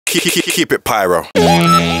Keep it pyro. Hey,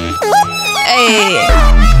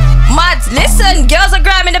 mad. Listen, girls are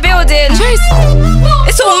grime in the building.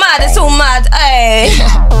 It's all mad. Hey,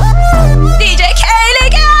 DJ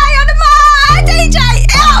Kaylee, guy on the mic. DJ,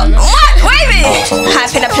 what? Wavy.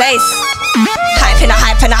 Hype in the place. Hype in the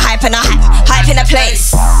place. Hype in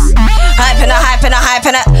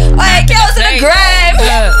the. Hey, girls in the grime.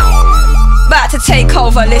 About to take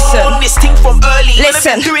over, listen.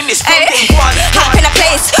 Listen, hey, hype in a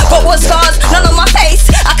place, got what scars, none on my face.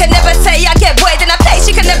 I can never say I get boys in a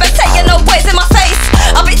place. You can never say you know boys in my face.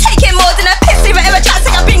 I'll be taking more than a piss. If I ever try to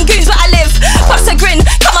say I've been goons where I live, bust a grin,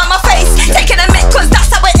 come on my face. Taking a mic, cause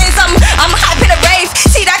that's how it is. I'm hyping a rave.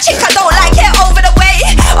 See that chick, I don't like it over the way.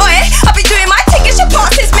 Oh yeah, I'll be doing my thing, it should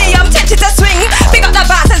passes me. I'm tempted to swing. Big up the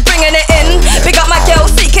bouncers bringing it in. Big up my girl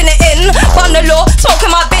seeking it in. On the law,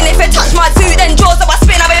 smoking my bin. If it touch my dude, then jaws that I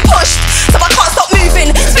spin, I've been pushed, so I can't stop moving.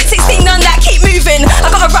 Spit 16 on that, keep moving. I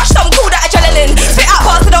gotta rush, some cool that adrenaline. Spit out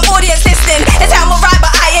bars to the audience listening. It's how I'm alright, but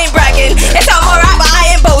I ain't bragging. It's how I'm alright, but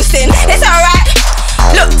I ain't boasting. It's alright.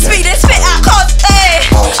 Look, speed and spit out, cause, hey,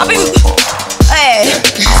 I've been, hey,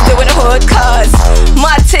 doing the hood, cause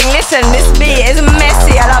my thing, listen, this beat is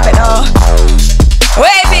messy, I love it all.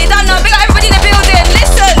 Wavy, don't know, big up everybody in the building,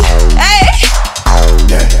 listen, hey.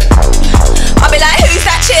 I'll be like, who's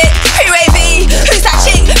that chick? Pre-Wavy. Who's that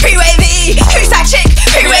chick? Pre-Wavy. Who's that chick?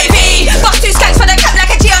 Pre-Wavy. Bust two skanks for the cap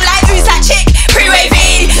like a G. I'm like, who's that chick?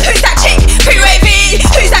 Pre-Wavy. Who's that chick? Pre-Wavy.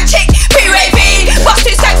 Who's that chick? Pre-Wavy. Bust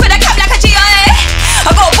two skanks for the cap like a G.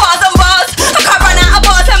 I got bars and bars. I can't run out of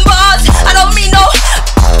bars and bars. I don't mean no.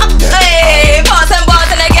 Hey, bars and bars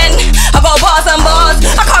and again. I got bars and bars.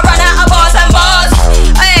 I can't run out of bars and bars.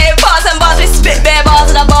 Hey, bars and bars. We spit bare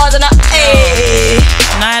bars and the bars and the. Hey.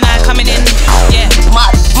 Nah, coming in. Yeah.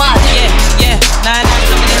 Mad. Yeah. Nah,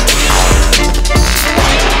 coming in.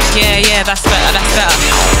 Yeah, that's better.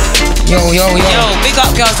 Yo. Yo, big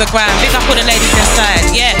up girls of grime. Big up all the ladies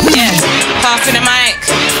inside. Yeah. Passing the mic.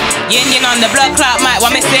 Yin on the blood clot mic.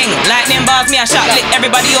 What me sing? Lightning bars me, I shot lick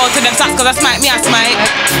everybody all to them socks. Cause I smite me, I smite.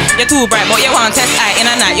 You're too bright, but you want test eye in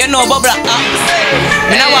a night. You know, but black up.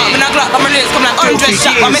 Me I walk, me I glock, but my lyrics come like 100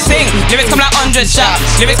 shot. What me sing? Lyrics come like 100 shot.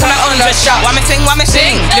 Lyrics come like 100 shot. What me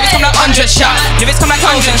sing? Lyrics come like 100 shot. Lyrics come like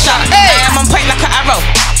 100 shot. I am on point like an arrow.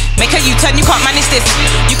 Make a U-turn, you can't manage this.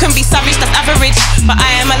 You can be savage, that's average. But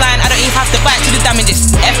I am a lion, I don't even have to bite to the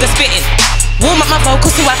damages. F the spitting. Warm up my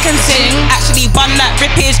vocals so I can sing. Actually bun that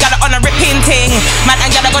rippage, got it on a ripping ting. Man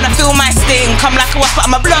and gal are gonna feel my sting. Come like a wasp, but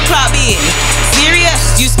I'm a blood clot being.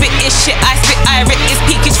 Serious, you spit is shit, I spit I rip. It's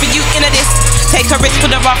peakage for you in a this. Take a risk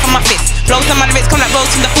for the wrath on my fist. Blows on my lyrics, come like rolls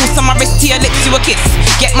from the force on my wrist to your lips, you a kiss.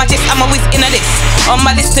 Get my gist, I'm a whiz in a list. On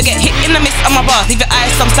my list to get hit in the mist on my bars. Leave your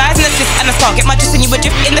eyes some size and assist and a star. Get my gist and you a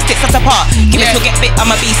drift in the sticks of the part. Give it to get bit,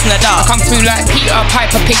 I'm a beast in the dark. I come through like Peter,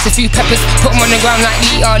 Piper, picks a few peppers. Put them on the ground like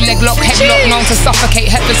Lita, leg lock, headlock, known to suffocate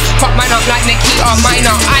heifers. Fuck mine up like Nikita,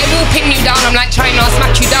 minor. I will pin you down, I'm like China,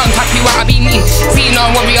 smack you down, tap you out, I be mean. Seeing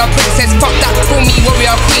our warrior princess, fuck that, call me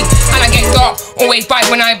warrior queen. And I get dark, always bite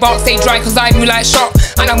when I bark, stay dry cause I do like shark.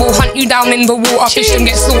 And I will hunt you down in the water, fish them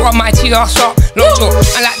get slaughtered, my TR sharp. Lockjaw,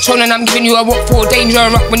 I like Tron and I'm giving you a walk for danger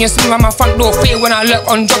up when you're sitting around my front door. Fear when I look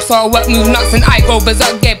on jobs, so I work, move nuts and I go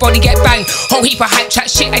berserk, get body, get bang. Whole heap of hype, chat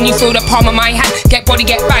shit and you feel the palm of my hand. Get body,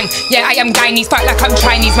 get bang. Yeah, I am Guyanese, fight like I'm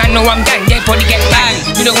Chinese, man, no I'm gang. Get body, get bang.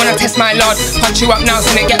 You don't wanna test my lord, punch you up now,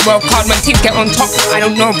 so they get well card. When teams get on top, I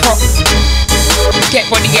don't know prof. Get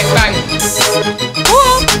body, get bang.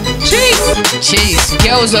 Whoa, cheese,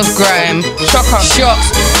 girls of grime. Shocks, yo.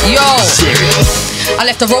 I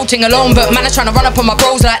left the road thing alone, but man, I'm trying to run up on my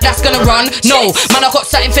bros like that's gonna run. No, man, I got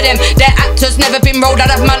something for them. Their actors never been rolled.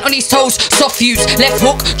 I'd have man on his toes. Soft use, left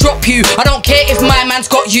hook, drop you. I don't care if my man's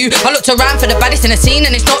got you. I looked around for the baddest in the scene,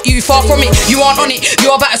 and it's not you. Far from it, you aren't on it.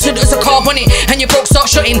 You're about as good as a carb on it, and your broke start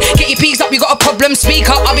shutting. Get your peas up, you got a problem. Speak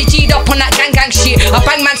up, I'll be G'd up on that gang shit. I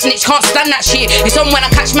bang man snitch, can't stand that shit. It's on when I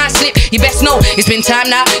catch my slip. You best know it's been time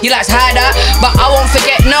now. You like to hide that, but I won't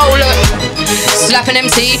forget. No, look, slapping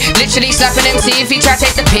MC, literally slapping MC. If he try to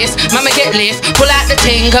take the piss, mama get lift, pull out the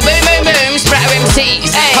ting, boom boom boom, splatter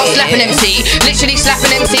MCs. I'm slapping MC, literally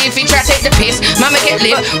slapping MC. If he try to take the piss, mama get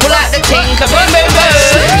lift, pull out the ting, boom boom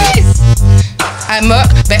boom. I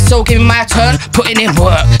murk, best so give me my turn, putting in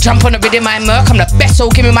work. Jump on the rhythm, I murk, I'm the best so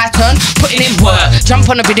give me my turn, putting in work. Jump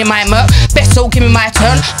on the rhythm, I murk, best so give me my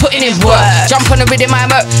turn, putting in work. Jump on the rhythm,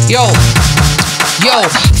 I murk, yo.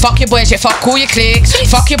 Fuck your boys, yeah, fuck all your cliques.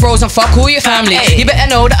 Fuck your bros and fuck all your family. You better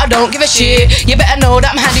know that I don't give a shit. You better know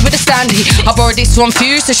that I'm handy with the standy. I borrowed this one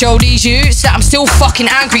fuse to show these youths that I'm still fucking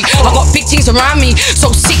angry. I got big things around me,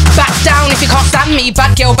 so sit back down if you can't stand me.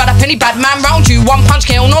 Bad girl, bad up any bad man round you. One punch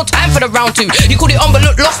KO, no time for the round two. You called it on but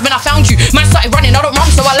look lost when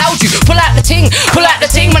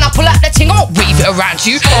around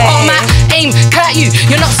you. Oh man, aim, cut you.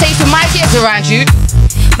 You're not safe with my kids around you.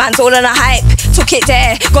 Man's all on a hype, took it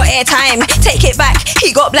there, got airtime, take it back,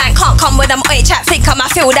 he got blank, can't come with them oi chat, think I might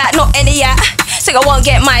feel that, not any yet. Think I won't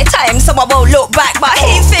get my time, so I won't look back, but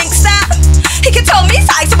he thinks that he can tell me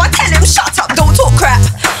facts, so I tell him shut up, don't talk crap.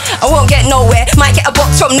 I won't get nowhere, might get a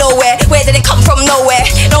box from nowhere, where did it come from? Nowhere.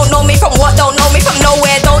 Don't know me from what, don't know me from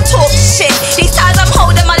nowhere, don't talk shit. These times I'm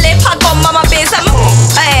holding my lip, I got mama biz, I'm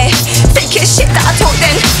think it's shit that I talk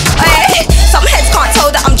then. Some heads can't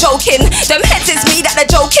tell that I'm joking, them heads is me that they're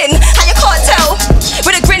joking, and you can't tell.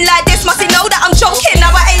 With a grin like this, must he know that I'm joking?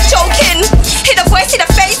 Now I ain't joking. Hear the voice, see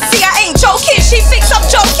the face, see I ain't joking. She thinks I'm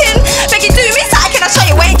joking. Beg you do me something, can I show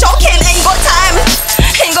you I ain't joking? Ain't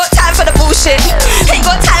got time for the bullshit. Ain't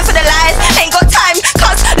got time for the lies. Ain't got time,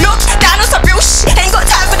 cause look down on some real shit. Ain't got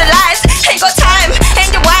time for the lies. Ain't got time,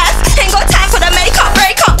 ain't your wife. Ain't got time for the makeup,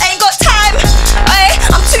 breakup. Ain't got time.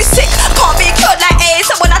 I'm too sick, can't be cured like AIDS.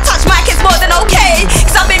 So when I touch mic it's more than okay,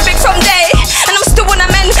 cause I've been big from day, and I'm still on a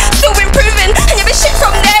men, still improving. And you've been shit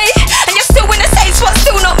from day, and you're still in the same spot,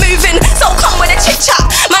 still not moving. So come with a chit chat,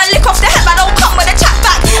 man lick off the head, but I don't come with a chat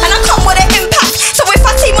back. And I come with an impact, so if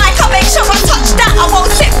I see mic I make sure I touch that, I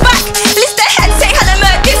won't sit back. Lift the head, say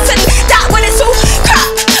hello, this and that when it's all crap.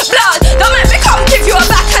 Blood, don't let me come give you a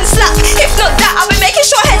backhand slap. If not that, I'll be making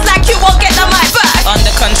sure heads like you won't get the mic back. On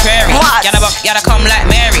the contrary, what? Gotta come like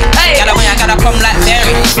Mary. Gotta win, I gotta come like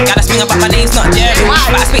Terry. Gotta swing up, but my name's not Jerry.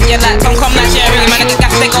 But I speak you like Tom, come like Jerry. Man, I get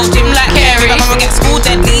gas, they go gym like Carrie. My mama get school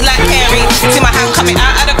deadly like Carrie. See my hand coming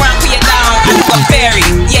out of the ground, put it down. Got fairy,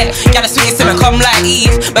 yeah. Gotta swing it, simmer, come like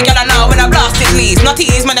Eve. But gotta know when I blast it leaves. Not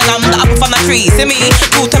ease, man, and I'm the apple from the tree. See me,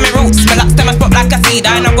 cool to me roots. My locks to my spot like a seed.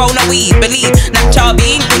 I ain't no grown no weed. Believe, natural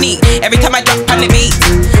being unique. Every time I drop on the beat,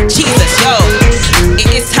 Jesus, yo, it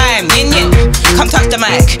is time, yin yin. Come touch the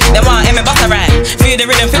mic, they want him and bust a rhyme. Feel the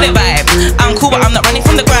rhythm, feel the vibe. I'm cool, but I'm not running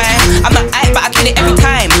from the grind. I'm not hype, but I kill it every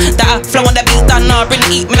time. That I flow on the beat, done now, bring the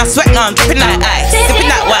heat. Man, I sweat now, I'm dripping like ice, sipping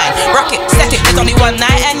that wine. Rock it, set it, there's only one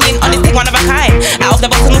night, and yin on this thing, one of a kind. Out of the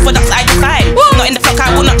box, move for ducks, I decide. Not in the flock,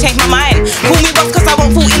 I will not change my mind. Call me boss, cause I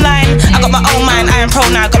won't fall in line. I got my own mind, I am pro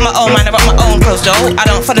now, I got my own mind. I rock my own clothes, yo. I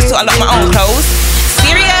don't follow suit, I lock my own clothes.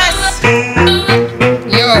 Serious?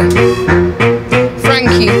 Yo,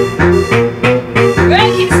 Frankie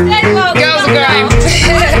StayWoke. GirlsOfGrime.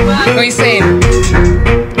 What are you saying?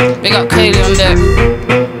 Big up Kaylee on deck.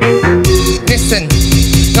 Listen,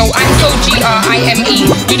 no, I'm so G-R-I-M-E.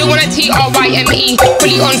 You don't wanna T-R-Y-M-E.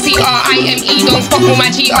 Fully on C-R-I-M-E. Don't fuck with my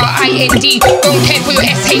G-R-I-N-D. Don't care for your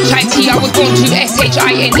S-H-I-T. I was born to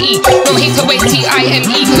S-H-I-N-E. Don't hate to waste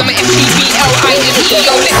T-I-M-E. Cause I'm an F-U-B-L-I-M-E.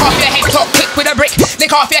 Yo, lick off your head, talk quick with a brick.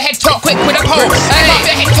 Lick off your head, talk quick with a pole. Lick off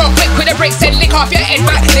your head, talk quick with a brick. Said lick off your head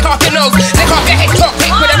back, lick off your nose. Lick off your head, talk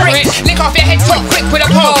quick with a brick. Lick off your head, talk quick with a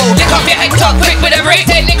pole. Lick off your head, talk quick with a brick.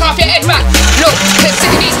 Said lick off your head back. Look, sick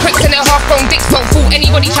of these pricks and their half-grown dicks. Don't fool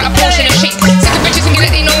anybody trying to portion a shit. Sick of bitches thinking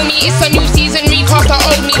that they know me. It's a new season, recast or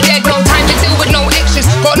old me. Dead, no time to deal with no extras.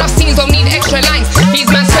 Got enough scenes, don't need extra lines. These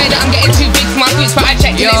man swear that I'm getting too big for my boots, but I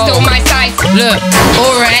checked and it's still my size. Look,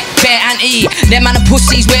 alright, bear and E. Them man are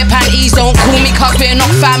pussies, wear panties. Don't call me cause we're not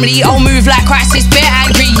family. I'll move like crisis, bear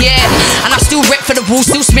angry, yeah. And I still rep for the wall,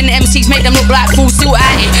 still spinning MCs, make them look like fools. Still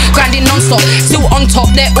at it, grinding non-stop, still on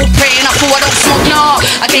top. They're all praying, I thought I don't smoke, nah.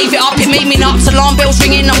 I gave it up, it made me nuts. Alarm bells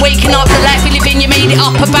ringing, I'm waking up. The life we live in, you made it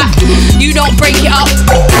up a back. You don't break it up.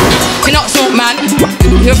 You're not smoke, man.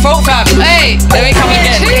 You're a folk fam. Hey, let me come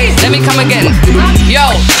again. Let me come again. Yo,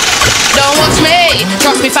 don't watch me.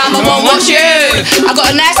 Trust me, fam, I won't watch you. I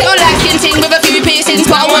got a nice little light-skin ting with a few piercings,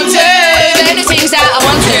 but I want to. They're the things that I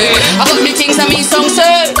want to. I got new things, I mean songs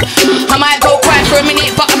too. I might go quiet for a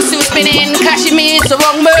minute, but I'm still spinning. Clashing me, it's the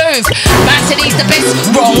wrong move. Man said he's the best.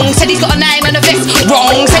 Wrong. Said he's got a name and a vest.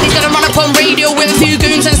 Wrong. Said he's gonna run up on radio with a few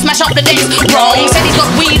goons and smash up the desk. Wrong. Said he's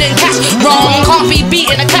got weed and cash. Wrong. Can't be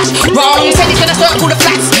beating a clash. Wrong. Said he's gonna circle the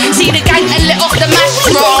flats. See the gang and let off the mash.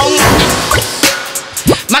 Wrong.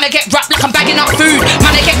 Man, I get rap like I'm bagging up food.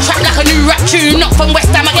 Man, I get trapped like a new rap tune. Not from West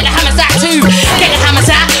Ham, I get the hammers out too. Get the hammers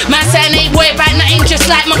out. Man saying ain't worried about nothing, just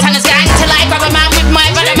like Montana's gang. Till I grab a man with my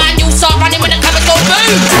brother, man, you'll start running with the covers. Go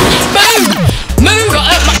boom, boom, move.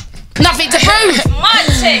 Nothing to prove.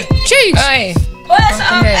 Munching. Jeez. Hey. What's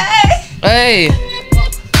up, Hey.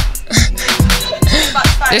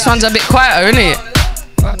 This one's a bit quieter, isn't it?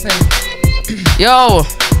 What happened? Yo.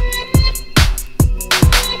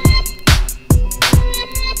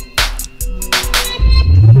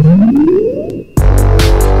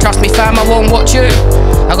 Trust me, fam, I won't watch you.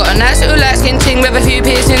 I got a nice little light skin ting with a few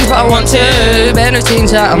piercings, but I want to. Better the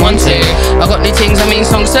things that I want to. I got new things, I mean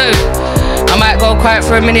songs too. I might go quiet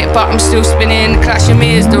for a minute, but I'm still spinning. Clashing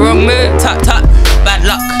me is the wrong move. Tut tut.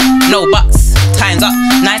 no buts. Time's up,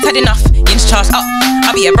 night had enough, inch charge up.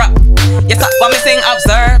 I'll be a bruh. Yes, what me saying,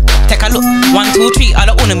 observe. Take a look, 1, 2, 3, all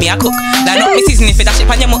the own me I cook. Like not me seasoning for that shit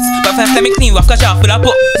on your mouth. But first let me clean you off, cause you're full of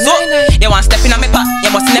put. So, you want stepping on me pot.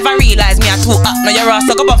 You must never realize me I too up. Now you're ass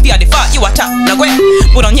so go bump you the fuck. You a chop, now go ahead.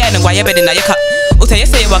 Put on your head and go your bed in your cup. Uta you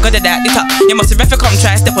say you are good at that, the top. You must refer come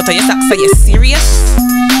try step out of your socks. Are you serious?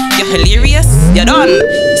 You're hilarious, you're done.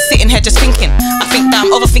 Sitting here just thinking. I think that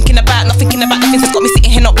I'm overthinking about, not thinking about the things that's got me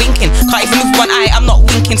sitting here not blinking. Can't even move one eye, I'm not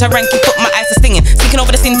winking to ranking. Put my eyes to stinging, thinking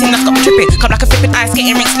over the sin thing that's got me tripping. Come like a flipping ice,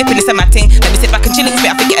 getting ring slipping, it's a mad thing. Let me sit back and chilling,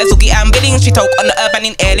 spit I think it as Zoogie and Billing. She talk on the urban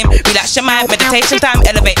in ailing. Relax your mind, meditation time,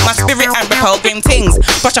 elevate my spirit and repel grim things.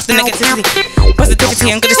 Brush off the negativity,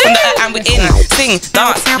 positivity and goodness from the earth and within. Sing,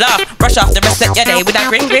 dance, laugh, brush off the rest of your day with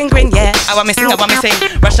that grin, grin, grin, yeah. I want me sing, I want me sing.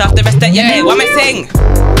 Brush off the rest of your day, want me sing.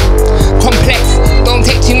 Complex, don't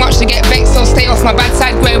take too much to get vexed, so stay off my bad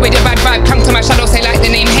side. Where with your bad vibe, come to my shadow, say like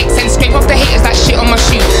the name Hex, and scrape off the haters that shit on my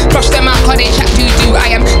shoe. Flush them out, cause they chat doo-doo.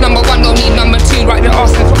 I am number 1, don't need number 2. Right the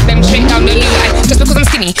arse and put them straight down the loo. And just because I'm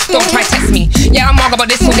skinny, don't try test me. Yeah, I'm marga, but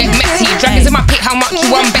this will get messy. Dragons in my pit, how much you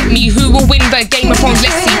want bet me? Who will win the Game of Thrones?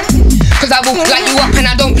 Let's see. Cause I will light you up and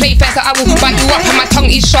I don't play fair, so I will bite you up and my tongue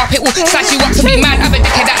is sharp, it will slice you up to be mad. I'm a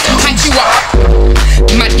dickhead that hypes you up.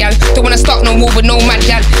 Mad gal, don't wanna start no war with no mad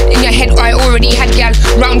gal. In your head I already had gal.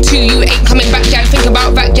 Round 2 you ain't coming back gal. Think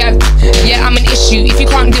about that gal. Yeah, I'm an issue. If you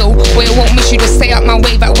can't deal, boy I won't miss you. Just stay out my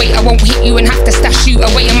way, that way I won't hit you and have to stash you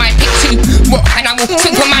away in my pick too. What? And I will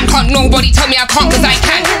think a man can't nobody tell me I can't cause I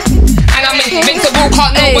can. And I'm invincible,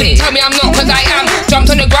 can't nobody tell me I'm not cause I am.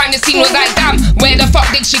 Jumped on the grind, the scene was like damn. Where the fuck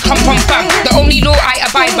did she come from fam? The only law I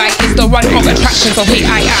abide by is the run of attraction. So here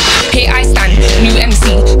I am, here I stand, new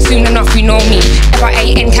MC. Soon enough you know me.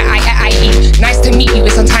 F-I-A-N-K-I-I-E. Nice to meet you,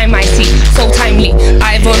 it's on time I see. So timely,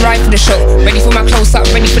 I've arrived for the show. Ready for my close up,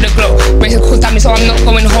 ready for the glow. Ready to cause damage so I'm not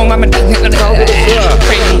going home. I'm gonna go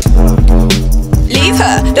crazy. Leave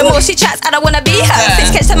her, the more she chats, I don't wanna be her.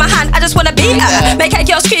 Six catch in my hand, I just wanna be her. Make her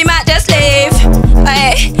girl scream out, just leave.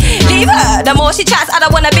 Hey, leave her, the more she chats, I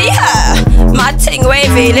don't wanna be her. Mad ting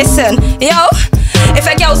wavy, listen, yo. If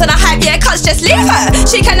a girl's on a hype, yeah, cuz just leave her.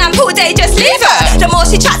 She can amp all day, just leave her. The more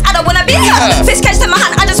she chats, I don't wanna be her. Fist catch in my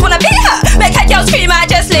hand, I just wanna be her. Make her girl scream out,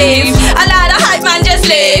 just leave. Allow the hype man, just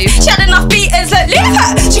leave. She had enough beatings, look, leave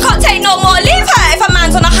her. She can't take no more, leave her. If a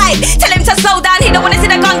man's on a hype, tell him to slow down. He don't wanna see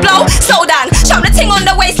the gun blow, slow down. Shove the ting on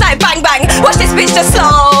the waist like bang bang. Watch this bitch just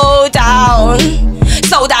slow down.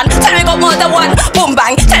 Slow down, tell him we got more than one, boom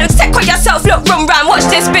bang. Tell him to take on yourself, look rum ram. Watch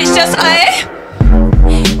this bitch just,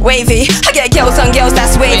 Wavy, I get girls on girls,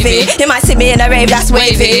 that's wavy. You might see me in a rave, that's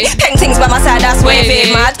wavy. Paintings by my side, that's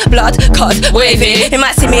wavy. Mad, blood, cut, wavy. You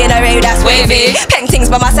might see me in a rave, that's wavy. Paintings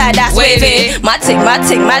by my side, that's wavy. Mad ting, mad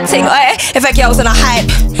ting, mad ting. If a girl's on a hype,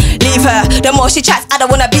 leave her. The more she chats, I don't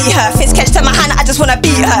wanna beat her. Fist catch to my hand, I just wanna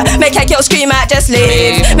beat her. Make her girl scream out, just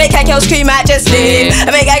leave. Make her girl scream out, just leave.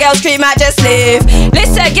 Make her girl scream out, just leave.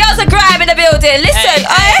 Listen, girls are grime in the building. Listen,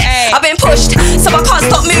 I've been pushed, so I can't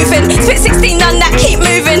stop moving. Spit 16 none that keep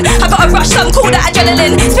moving. I gotta rush some cool that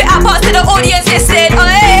adrenaline. Spit out parts to the audience listening.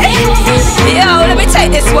 Yo, let me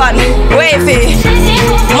take this one. Wavy,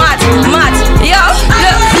 mad, mad. Yo,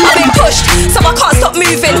 look, I've been pushed, so I can't stop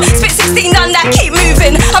moving. Spit 16 none that keep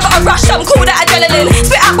moving. I gotta rush some cool that adrenaline.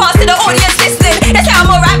 Spit out parts to the audience listening. They say I'm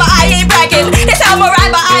alright, but I ain't bragging. They say I'm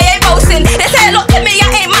alright, but I ain't boasting. They say look to me, I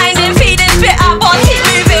ain't minding. Feeding, spit out parts, keep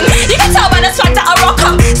moving. You can tell by the swag that I rock,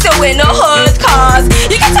 I'm still in the hood cars.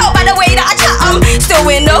 You can tell by the way that I chat, I'm still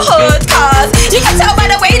in the hood cars. You can tell by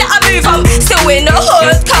the way that I move, I'm still in the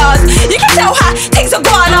hood cars. You can tell how things are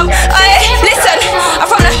going, listen, I'm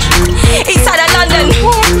from the east side of London,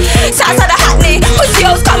 south side of Hackney. Pussy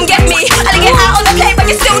hoes come get me. I didn't get out on the plane, but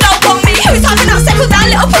you still don't want me. Who's talking out, settle down,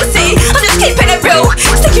 little pussy? I'm just keeping it real.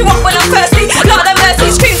 Stick you up when I'm thirsty. Lord have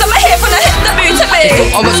mercy, screams on my hair from the hip to boot to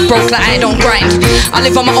me. I was broke like I don't grind. I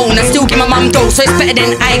live on my own, I still give my mum dough, so it's better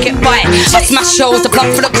than I get by. I smash shows, the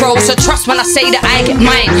blood for the crow, so trust when I say that I get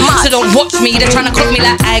mine. So don't watch me, they're trying to clock me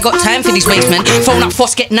like I got time for these waste men. Phone up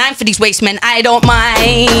Foss, get 9 for these waste men, I don't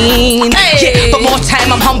mind. Yeah, but more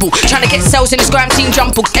time I'm humble, trying to get sales in this grime scene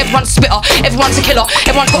jumble. Everyone's a spitter, everyone's a killer.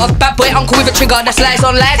 Everyone's got a bad boy uncle with a trigger that's lies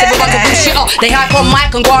on lies. Everyone's a bullshitter. They hype on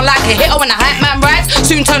mic and go on like a hitter. When the hype man rides,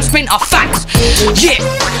 soon turn sprinter. Facts. Yeah,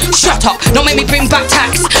 shut up, don't make me bring back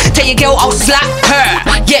tax. Tell your girl I'll slap her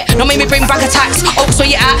Yeah, don't make me bring back attacks. Oaks, where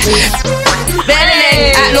you at?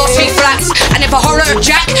 At Lost Street Flats. And if I holler a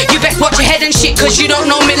jack, you best watch your head and shit, cause you don't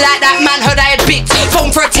know me like that. Man, heard I had big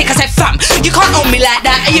phone for a tick. I said, fam, you can't own me like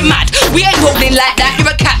that. Are you mad? We ain't rolling like that.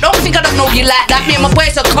 You're a cat, don't think I don't know you like that. Me and my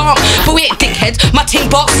boys are calm, but we ain't dickheads. My ting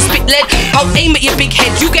box is spit lead. I'll aim at your big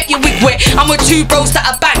head, you get your wig wet. I'm with two bros that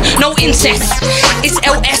are bang, no incest. It's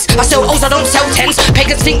LS, I sell O's, I don't sell tens.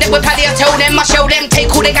 Pagans think that we're paddy, I tell them. I show them,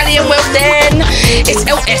 take all their galley and wealth then. It's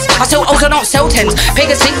LS, I sell O's, I don't sell tens.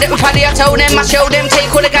 Pagans think that we're paddy, I tell them. I show them,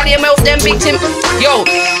 take all the galley and wealth then. Big Tim, yo.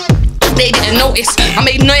 They didn't notice, I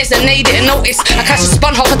made noise and they didn't notice. I catch a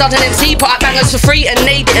spun half a dozen MC, put out bangers for free and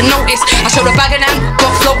they didn't notice. I showed a bag of them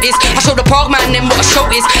what float is. I showed the prog man them what a show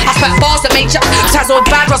is. I spat bars that made sounds all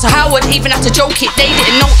bad. Russell Howard even had to joke it, they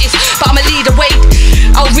didn't notice. But I'm a leader, wait,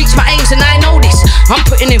 I'll reach my aims and I know this. I'm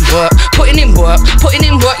putting in work, putting in work, putting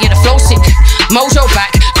in work. Yeah, the flow sick, mojo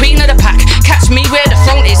back, queen of the pack. Catch me where the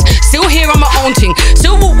front is. Still here on my own thing.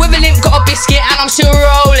 Still walk with a limp, got a biscuit and I'm still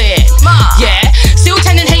rolling. Yeah, still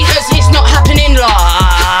tending haters, it's not happening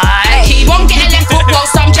like. Keep on getting left foot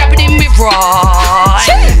whilst I'm jabbing him with right.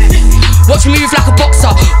 Watch me move like a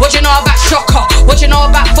boxer. What you know about Shocker? What you know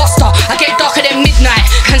about Foster? I get darker than midnight,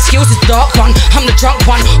 and skills is the dark one. I'm the drunk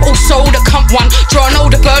one, also the cunt one. Draw an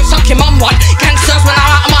older bird, suck your mum one. Gangsters when I'm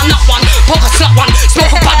out, I'm a nut one. Poke a slut one,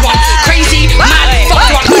 smoke a bad one. Crazy, mad, fuck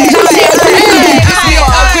one.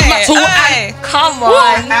 Come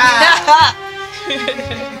on.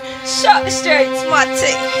 Shut the streets, my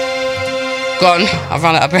tick. Gone. I've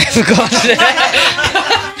run out of breath for God.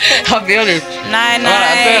 I'll be honest. Nine. The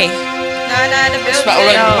building. Spat all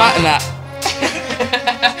over the mat and that.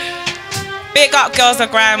 Big up Girls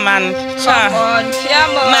of Grime, man. Come on.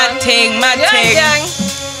 Mad ting. Gang.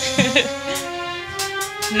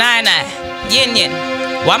 Nine. Yin.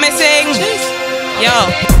 What am I saying? Yo,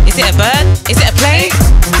 is it a bird? Is it a plane?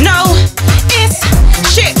 No, it's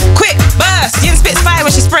shit. Quick burst. Yin spits fire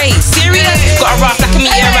when she sprays. Serious? Got a rough like a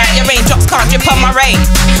meteorite. Your raindrops can't drip on my rain.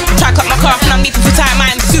 Try cut my craft and I'm meeting for time.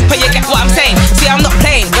 I'm super, you get what I'm saying. See, I'm not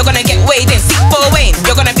playing. You're gonna get weighed in. Seek for a Wayne.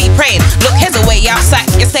 You're gonna be praying. Look, here's a way outside.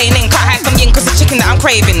 You're staying in. Can't hide from yin cause the chicken that I'm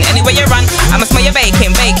craving. Anywhere you run, I'ma smell your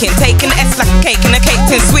bacon. Taking the S like a cake and the cake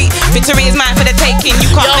tin sweet. Victory is mine for the taking. You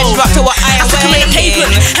can't measure up to what I am weighing.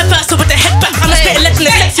 Head first with the head back. I'm a spitting legend,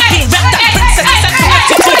 the sexy queen. Rap that princess,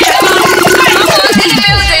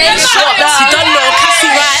 you don't know, Cassie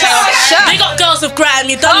Rytz. Big up Girls of Grime,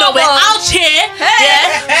 you don't know we're out here. Yeah,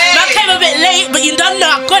 man came a bit late, but you don't know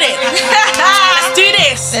I got it. Let's do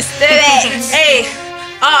this. Let's do it. Hey,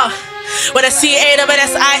 with a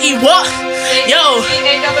C-A-S-S-I-E what? Yo,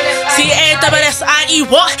 C-A-S-S-I-E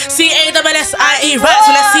what? C-A-S-S-I-E Rytz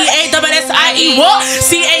from the C-A-S-S-I-E what?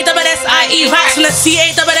 C-A-S-S-I-E Rytz from the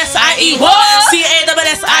C-A-S-S-I-E what?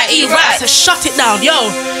 C-A-S-S-I-E Rytz. Shut it down,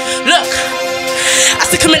 yo. Look. I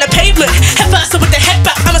stick him in the pavement, head first with the head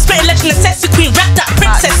back. I'm a spitting legend, the sexy queen. Rap that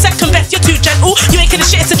princess, second best, you're too gentle. You ain't gonna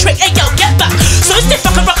shit, it's a trick, hey yo, get back. So stiff, I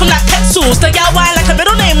can rock 'em like pencils. The y'all wine like a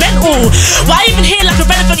middle name mental. Why even here like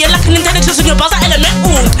irrelevant? You're lacking intelligence and your bars are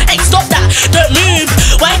elemental. Hey, stop that, don't move.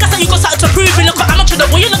 Why you guys like you got something to prove? You look what I'm not sure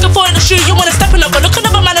what you're looking for in the shoe. You wanna step in up, but look at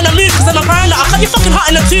another man in the move. Cause I'm a parent, I'll cut your fucking heart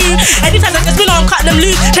in the two. Anytime like this, me know I'm cutting them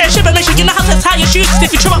loose. Tear shit, but make sure you know how to tie your shoes. Cause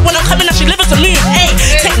if you trip up when I'm coming, I should live as a move. Hey,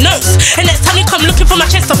 take notes. And next time you come looking for my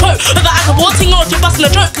chest to poke, whether I can walking or if you're busting a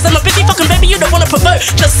joke. Cause I'm a busy fucking baby, you don't wanna provoke.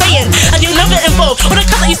 Just saying, and you'll never involve. All the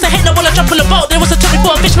cats that used to hate, no wanna jump on the boat. There was a top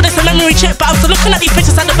before a fish, but it's a memory chip. But I'm still looking at these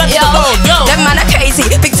pictures at the back of the road. Yo, them man are crazy,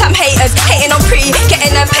 big time haters, hating on pre,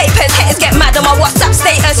 getting them papers. Haters get mad on my WhatsApp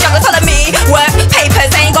status. Youngers telling me, work,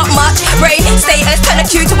 papers, ain't got much. Brain, status, turn a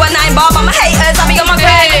Q to a 9 bar. By my haters, I be on my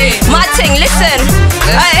grind. My ting, listen.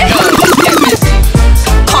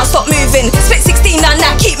 Can't stop moving, spit 16 on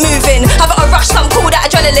that, keep moving. I got a rush, some cool that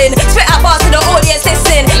adrenaline. Spit out bars to the audience,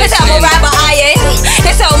 listen. They say I'm alright, but I ain't.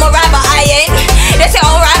 They say I'm alright, but I ain't. They say I'm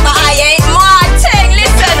alright, but I ain't. My ting,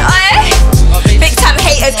 listen, big time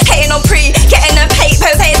haters, hating on pre, getting them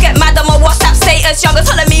papers. Haters get mad on my WhatsApp status. Youngers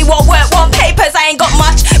telling me what work, want papers. I ain't got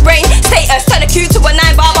much brain status. Turn a Q to a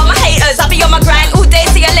 9 bar, but my haters. I be on my grind all day,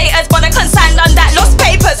 see you later. But I consigned on that, lost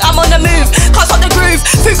papers. I'm on the move, can't stop the groove.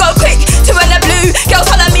 Food go quick, 2 in the blue. Girls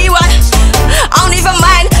telling me what, I don't even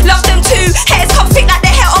mind, love them too. Haters come thick like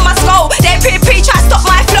they hit on my skull. They pre try to stop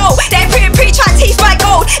my flow. They pre try to teeth my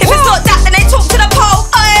gold. If it's not that, then they talk to the pole.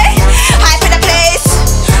 Hype in the place,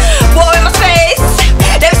 war in my face.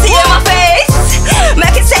 They see in my face,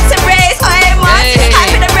 making sex and race.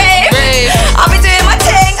 Hype in the rave,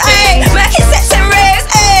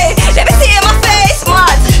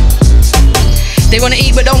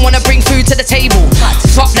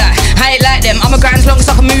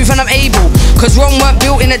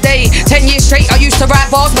 in the day. 10 years straight, I used to write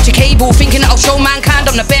bars, watch a cable, thinking that I'll show mankind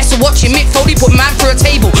I'm the best. So watching Mick Foley put man through a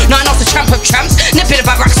table. Nothing else to champ of champs. Never been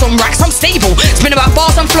about racks on racks, I'm stable. It's been about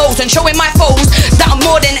bars and flows and showing my foes that I'm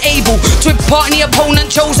more than able to impart any opponent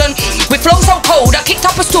chosen. With flow so cold, I kicked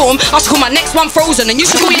up a storm. I should call my next one Frozen, and you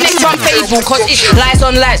should call your next one Fable. Cause it's lies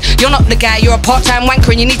on lies. You're not the guy, you're a part-time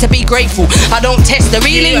wanker, and you need to be grateful. I don't test the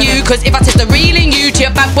real in you, cause if I test the real in you to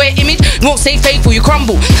your bad boy image, you won't stay faithful, you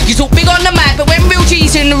crumble. You talk big on the mic, but when real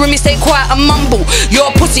G's in the room, you stay quiet and mumble. You're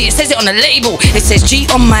a pussy, it says it on the label. It says G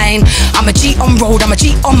on mine, I'm a G on road, I'm a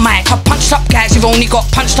G on mic. I punched up guys, you've only got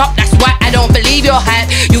punched up. That's why I don't believe your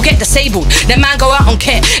hype. You get disabled, then man go out on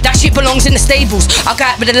care. That shit belongs in the stables. I go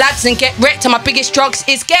out with the lads and get wrecked, and my biggest drugs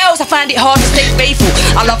is girls. I find it hard to stay faithful.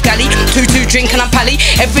 I love Gally, 2-2 drink and I'm pally.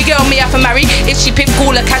 Every girl me have to marry. If she pip,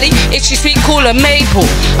 call her Cali. If she sweet, call her Maple.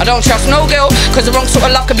 I don't trust no girl, cause the wrong sort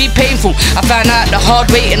of love can be painful. I found out the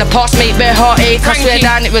hard way in the past made bare heartache. I swear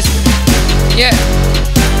down it was... Yeah.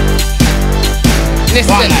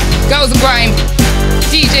 Listen, Girls of Grime,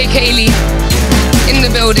 DJ Kaylee, in the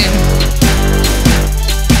building.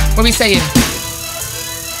 What we saying?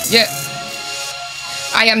 Yeah.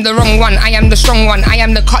 I am the wrong one, I am the strong one. I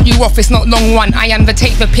am the cut you off, it's not long one. I am the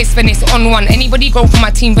take the piss when it's on one. Anybody go for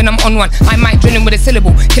my team when I'm on one. I might drill him with a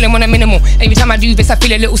syllable, kill him on a minimal. Every time I do this I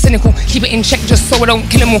feel a little cynical. Keep it in check just so I don't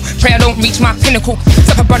kill him all. Pray I don't reach my pinnacle.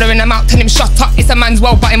 Step a brother in the mouth, tell him shut up. It's a man's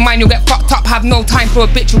world but in mine you'll get fucked up. Have no time for a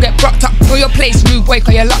bitch, you'll get brocked up. Know your place, rude boy,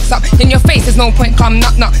 cause your luck's up. In your face there's no point, come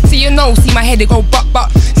nut. See you know, see my head it go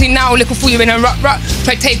buck. See now little fool you in a rut.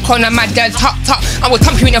 Try take on a mad girl, top. I will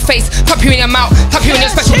thump you in your face, thump you in your mouth, thump you in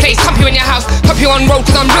your special place, thump you in your house, thump you on road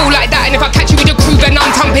cause I'm real like that. And if I catch you with your crew then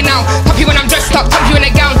I'm thumping out. Thump you when I'm dressed up, thump you in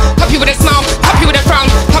a gown, thump you with a smile, thump you with a frown,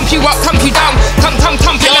 thump you up, thump you down, thump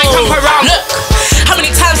and I thump around. Look, how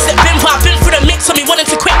many times has it been where I've been through the mix of me wanting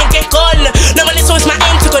to quit and get gone. No man, it's always my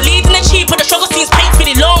aim to go leading and cheap, but the struggle seems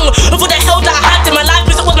painfully long. With all the hell that I had in my life,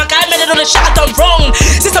 because it was my guy made it all the shit I done wrong.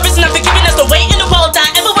 Since I've risen and forgiven, there's no way in the world that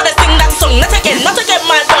I ever wanna sing that song. Not again,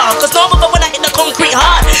 my dog, cause no but when I hit the concrete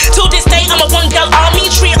hard. Till this day I'm a one girl army,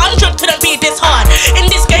 300 couldn't be this hard. In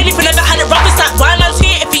this game if you never had it rough, it's like why man's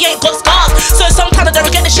here if he ain't got scars. So sometimes I don't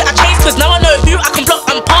regret the shit I chase, cause now I know who I can block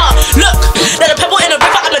and par. Look, there's a pebble in a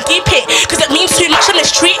river, I'ma deep it, cause it means too much and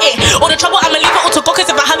mistreat it. All the trouble I'ma leave it all to God, cause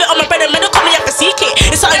if I have it on my bread and medical me I have to seek it.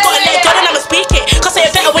 It's something gotta let go and I'ma speak it, cause say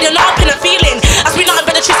it better when you're not up in a feeling. As we not in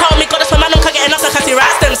better truth, tell me God, that's my man, I'm can't get enough like Cassie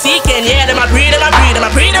Rytz, them seeking. Yeah, them I breathe,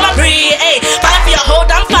 ayy. Fight for your whole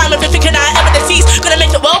damn fam, if you're thinking I ever deceased, gonna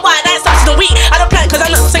make it worldwide, I ain't something to the week. I don't plan cause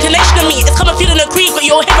I'm not second nation of me. It's coming feeling agree, but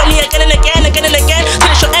you'll hit on me again and again,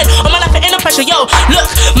 till it's your end. On my life and inner pressure, yo. Look,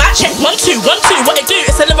 my check, 1, 2, 1, 2. What it do?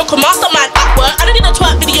 It's a lyrical mastermind at work. I don't need a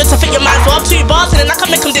twerk video to fit your mind. So I'm 2 bars and then I can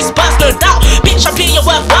make them disperse, no doubt. Bitch, I'm being your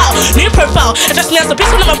worthwhile. New profile, address me as the bitch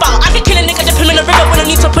when I'm about. I can kill a nigga, dip him in the river when I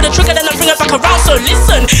need to put a trigger, then I bring it back around. So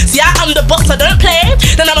listen, see I am the boss, I don't play.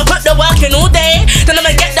 Then I'ma put the work in all day. Then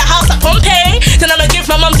I'ma get the house at Pompeii. Then I'ma give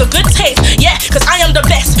my mums a good taste. Yeah, cause I am the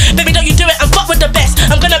best. Baby, don't you do it and fuck with the best.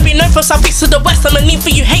 I'm gonna be known from southeast to the west. I'ma need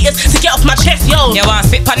for you haters to get off my chest, yo. You want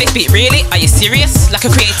spit on this beat, really? Are you serious? Like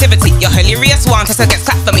a creativity, you're hilarious. Want us to get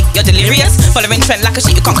clapped for me, you're delirious. Following trend like a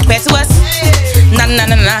shit you can't compare to us.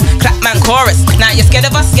 Nah, clap man chorus. Now you're scared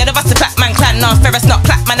of us to clap man clan. Nah, Ferris not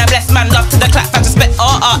clap man, I bless man, love to the clap. I respect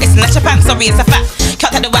all artists, and that's your pants, sorry it's a fact.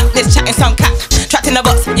 Cut out the whack, let's chatting some cat. Trapped in the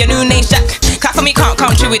box, your new name's Jack. Clap for me, can't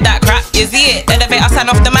come true with that crap. You see it, elevate us and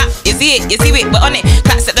off the map. You see it, we're on it.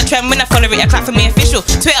 Clap set the trend when I follow it. I clap for me official,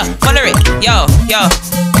 Twitter, follow it. Yo.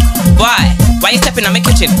 Why you stepping on my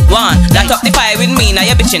kitchen? One, light up the fire with me, now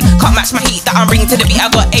you're bitching. Can't match my heat that I'm bringing to the beat. I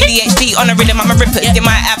got ADHD on the rhythm, I'm a ripper. They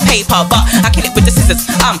might have paper, but I kill it with the scissors.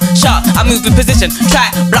 I'm sharp, I move in position.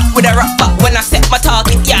 Try block with a rock, but when I set my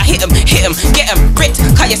target, yeah, I hit 'em, get 'em, grit.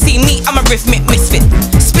 Can't you see me? I'm a rhythmic misfit.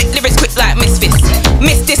 Spit lyrics quick like misfits.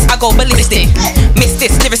 Miss this, I go ballistic. Miss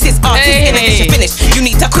this, lyricist, artist, in addition, finish. You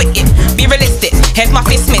need to quit it, be realistic. Here's my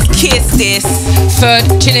fist, miss, kiss this. Third,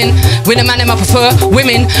 chilling with a man I prefer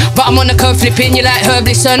women, but I'm on the curve flipping you like herb,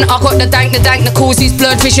 listen. I got the dank that causes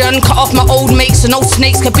blurred vision. Cut off my old mates so no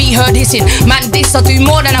snakes could be heard hissing. Man, this I do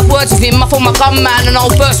more than have words with him. I phone my gun man and I'll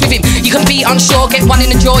burst with him. You can be unsure, get one in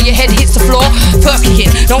the jaw, your head hits the floor. First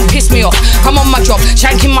kicking, don't piss me off. I'm on my job,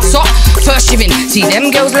 shanking my sock. First shiving, see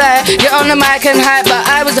them girls lie. You're on the mic and hype, but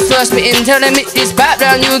I was the first bit in. Tell them it's this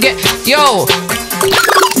background you get. Yo.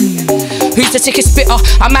 Who's the sickest spitter?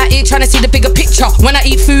 I'm out here trying to see the bigger picture. When I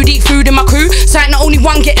eat food in my crew. Sight not only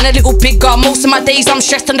one getting a little bigger. Most of my days I'm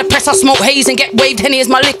stressed and depressed. I smoke haze and get waved Henny as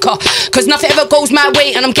my liquor. Cause nothing ever goes my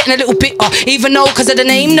way and I'm getting a little bitter. Even though cause of the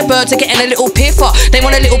name, the birds are getting a little piffer. They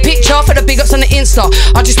want a little picture for the big ups on the Insta.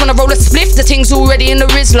 I just wanna roll a spliff, the thing's already in the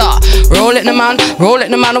Rizzler. Roll it the man,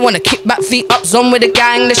 I wanna kick back feet up, zone with the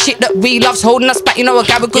gang. The shit that we love's holding us back, you know I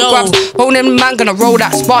got with good grubs. Holding the man, gonna roll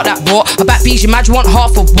that, spark that bought. About bees, you mad, you want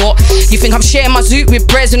half of what? You think I'm sharing my zoot with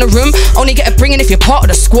Brez in the room? Only get a bringing if you're part of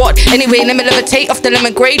the squad. Anyway, let me levitate off the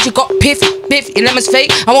lemon grade. You got piff, your lemon's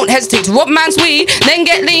fake. I won't hesitate to rob man's weed, then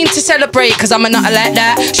get lean to celebrate. Cause I'm a nutter like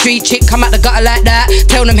that. Street chick, come out the gutter like that.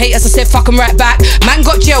 Tell them haters I said fuck them right back. Man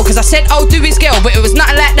got jail cause I said I'll do his girl, but it was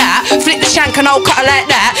nothing like that. Flip the shank and I'll cut her like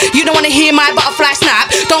that. You don't wanna hear my butterfly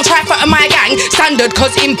snap. Don't try front of my gang. Standard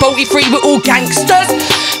cause in Boaty Free we're all gangsters.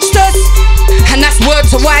 And that's word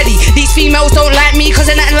to Wiley. These females don't like me cause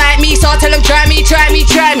they're nothing like me. So I tell them try me.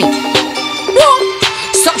 What?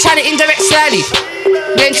 Stop trying to indirect slyly.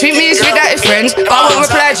 Then treat me as if that is friends, but I won't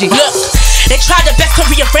reply to you. Look, they tried their best to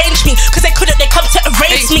rearrange me, cause they couldn't, they come to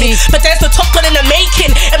erase me. But there's no top gun in the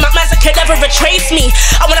making, and my man's could never retrace me.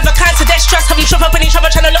 I'm one of a kind, so there's stress, having trouble when each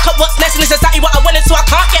other trying to look at what's next. And it's exactly what I wanted, so I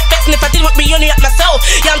can't get vexed. And if I did, would be only at myself.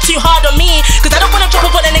 Yeah, I'm too hard on me, cause I don't wanna drop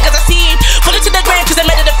up on the niggas I see. Pull it to the grave, cause they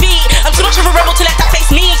made a defeat. I'm too much of a rebel to let that face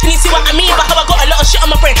me. Can you see what I mean? But how I got a lot of shit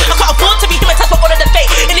on my brain. I can't afford to be hypnotized by all of the fake.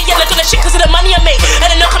 In the end, I'm gonna shit cause of the money I make. And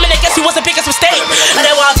then they'll come in and guess who was the biggest mistake. And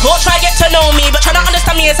then while I thought, try get to know me, but try not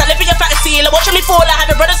understand me as I live in your fantasy. Like watching me fall, like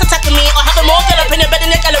having brothers attacking me, or having more girl up in your bed in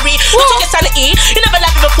your gallery. Don't talk your sanity, you never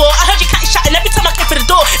liked me before. I heard you catty chatting every time I came through the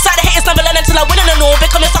door. Side the haters never learn until I win and all.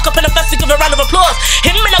 Becoming stuck up in the first to give a round of applause.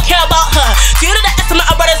 Him and I care about her. Do you know the estimate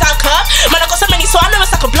of brothers I curb? Man, I got so many, so I know it's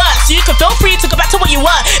like a blur. So you can feel free to go back to what you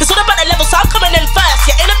were. It's all about the level, so I'm coming in first.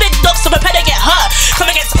 Yeah, ain't a big dog, so prepare to get hurt. Come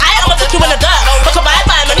against I'ma fuck you in the dirt. Fuck a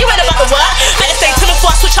bye-bye, man, you ain't about the word. Better stay tuned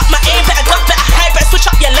before I switch up my aim. Better duck, better hide, better switch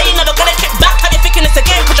up your lane. Never gonna kick back, how you thinking it's a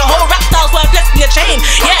game? Cause your whole rap style's worthless in your chain.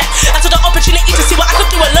 Yeah, I took the opportunity to see what I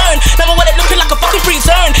could do alone. Never want it looking like a fucking free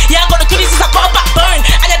zone. Yeah, I got the goodies, I got a backbone.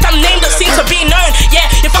 And your damn name don't seem to be known. Yeah,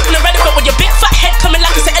 you're fucking irrelevant with your big fat head coming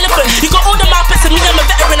like it's an elephant. You got all the mouthpits and me, I'm a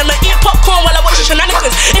veteran. I'ma eat popcorn while I watch your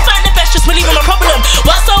shenanigans. If I ain't the best, just believe I'm a problem.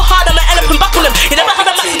 Work so hard, I'ma end up and buckle them. You never had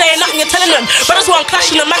a match today and nothing you're telling them. Brothers who I'm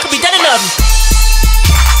clashing them, man could be dead in them.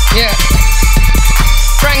 Yeah.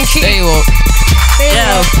 Frankie StayWoke.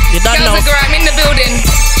 Yeah, you don't know. GirlsOfGrime in the building.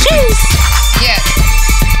 Cheers. Yeah.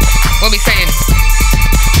 What we saying?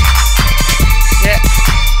 Yeah.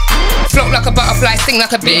 Float like a butterfly, sing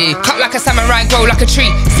like a bee. Cut like a samurai, grow like a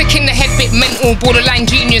tree. Sick in the head, bit mental, borderline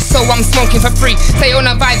genius. So I'm smoking for free. Stay on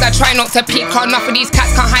the vibes, I try not to peek. Cause enough of these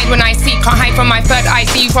cats can't hide when I see. Can't hide from my third eye.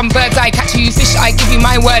 See you from bird's eye, catch you fish. I give you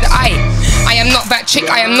my word, I am not that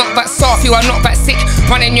chick, I am not that soft. You are not that sick.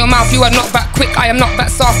 Run in your mouth, you are not that quick. I am not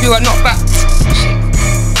that soft, you are not that.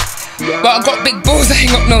 But I got big balls, I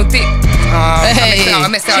ain't got no dick. I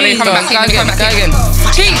messed it up. Come back again.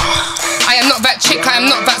 Cheese. I am not that chick, I am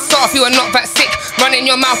not that soft, you are not that sick. Run in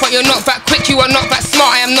your mouth, but you're not that quick, you are not that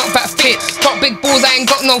smart, I am not that fit. Got big balls, I ain't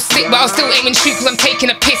got no stick, but I'll still aim and shoot cause I'm taking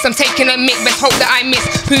a piss, I'm taking a mick, best hope that I miss.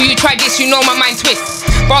 Who you try this, you know my mind twists.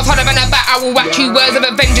 Bars harder than a bat, I will whack you, words of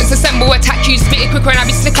a vengeance, assemble, attack you, spit it quicker and I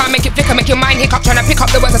be slicker, make it flicker, make your mind hiccup, trying to pick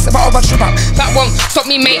up the words I said, but I'll rush up. That won't stop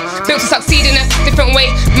me, mate, built to succeed in a different way.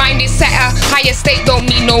 Mind is set at a higher state, don't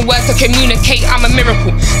need no words to communicate, I'm a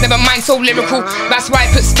miracle. Never mind so lyrical, that's why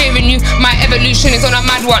I put fear in you. My evolution is on a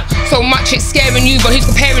mad one, so much it's scaring you, but who's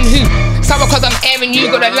comparing who? Sour cause I'm airing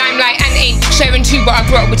you, got a limelight and ain't sharing too. But I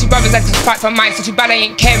grew up with two brothers that fight for mine, so too bad I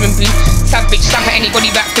ain't caring, boo. Savage, stamp at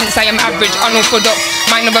anybody that thinks I am average. Unorthodox,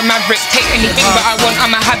 mind of a maverick. Take anything but I want,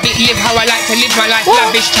 I'm a habit. Live how I like to live my life,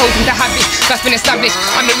 lavish. Chosen to have it, that's been established.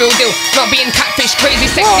 I'm the real deal, not being catfish. Crazy,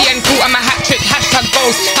 sexy and cool, I'm a hat trick. Hashtag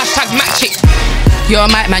goals, hashtag match it. You're a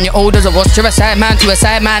mic man, you're old as a watch. You're a side man to a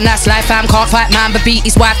side man, that's life fam. Can't fight man, but beat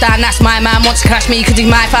his wife down, that's my man. Wants to clash me cause he's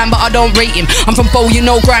my fan, but I don't rate him. I'm from Bow, you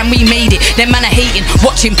know Grime, we made it. Them man are hating,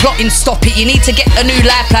 watching, plotting, stop it. You need to get a new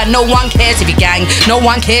life plan. No one cares if you gang, no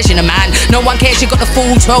one cares you're a man. No one cares you got the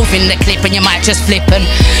full 12 in the clip and you might just flip and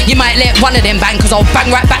you might let one of them bang cause I'll bang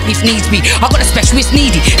right back if needs be. I got a specialist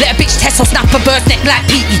needy, let a bitch test or snap a bird's neck like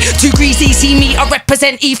Petey. 2 greasy, see me, I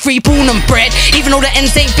represent E3, born and bred. Even though the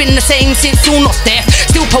ends ain't been the same since all not there. death.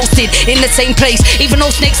 Still posted in the same place, even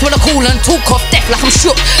though snakes wanna call and talk off death like I'm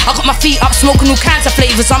shook. I got my feet up, smoking all kinds of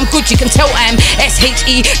flavors. I'm good, you can tell I am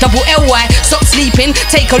SHELLY. Stop sleeping,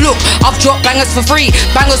 take a look. I've dropped bangers for free,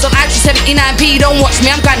 bangers on actually 79p. Don't watch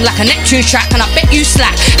me, I'm going like a Neptune track, and I bet you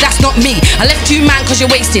slack. That's not me. I left you, man, cause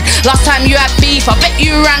you're wasted. Last time you had beef, I bet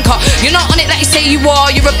you rank up. You're not on it like you say you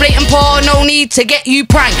are. You're a blatant paw, no need to get you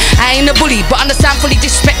pranked. I ain't a bully, but understand fully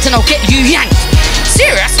disrespect and I'll get you yanked.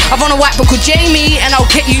 Serious? I've on a white book with Jamie and I'll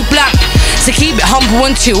get you blank. So keep it humble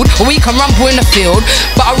and chilled, or we can rumble in the field.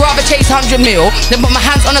 But I'd rather chase 100 mil than put my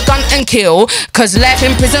hands on a gun and kill. Cause life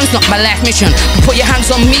in prison's not my life mission. But put your hands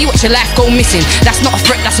on me, watch your life go missing. That's not a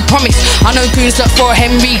threat, that's a promise. I know goons that for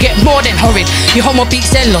Henry get more than horrid. Your homo beats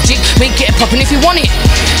their logic, we get it poppin' if you want it.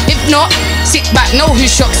 If not, sit back, know who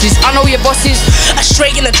shocks is. I know your bosses. Astray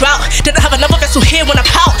in a drought, didn't have another vessel here when I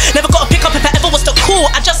pout. Never got a pick up if I ever was the cool.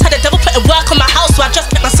 I just had a devil putting work on my house, so I just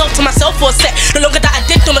kept myself to myself for a sec. The longer that I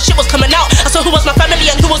did, all my shit was coming out. I saw who was my family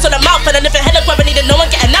and who was on the mouth, and I live in hell where I needed no one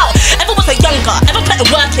getting out. Ever was a younger, ever putting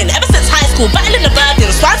work in, ever since high school, battling the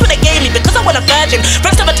burdens. Swines what they gave me because I want a virgin.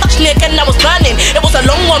 Friends never touched me again, I was burning. It was a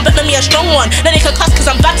long one, but let me a strong one. Then they can cuss cause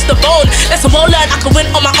I'm bad to the bone. Listen, well learn, I can win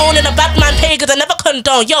on my own, and a bad man pay cause I never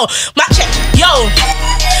condone. Yo, my check, yo.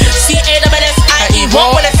 C-A-S-S-I-E,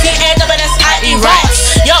 what when I C-A-S-S-I-E, right?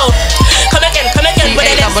 Yo, come again, with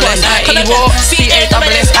the next one. Come again,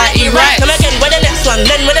 C-A-S-S-I-E, right? Come again, with the next one,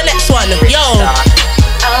 then with the next one. Yo,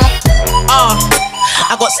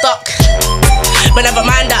 I got stuck, but never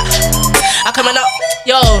mind that. I'm coming up,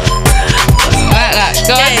 yo. Like that,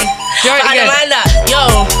 go ahead. I don't mind that,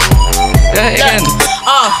 yo. Again.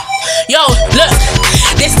 Yo, look.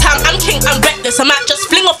 This time I'm king, I'm reckless. I might just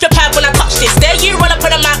fling off your pad when I touch this. There you run up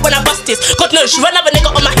on the mic when I bust this. God knows you run another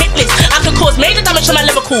nigga on my hit list. I can cause major damage to my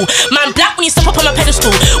Liverpool. Man black when you step up on my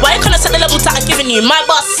pedestal. Why you can't set the levels that I'm giving you? My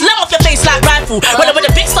boss slam off your face like rifle. When I'm with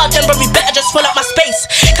a big star general, we better just fill up my space.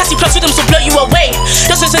 Cassie plus with them to blow you away.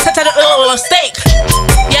 Just as I said to the steak.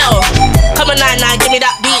 Yo, come on 9-9, give me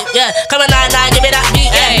that beat. Yeah, come on 9-9, give me that beat.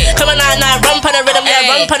 Yeah, come on 9-9, run for the rhythm. Yeah,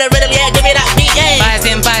 run for the rhythm. Yeah, give me that beat. Yeah.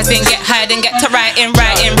 Buzzing, get high, then get to writing.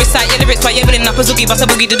 Recite your lyrics while you're building up a zoogie, bust a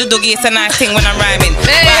boogie, do the doogie. It's a nice thing when I'm rhyming.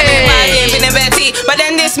 Vibing, been a Betty. But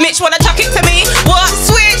then this Mitch wanna chuck it to me. What?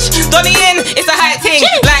 Switch, Donnie in, it's a high thing.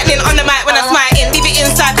 Lightning on the mic when I'm smiting. Leave it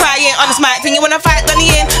inside crying on the mic thing. You wanna fight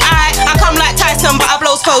Donnie in? I come like Tyson, but I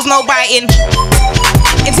blow foes, no biting.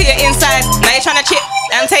 Into your inside, now you're trying to chip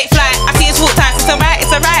and take flight. I see it's walk time, it's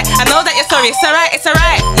alright. I know that you're sorry, it's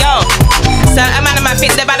alright. Yo, so a man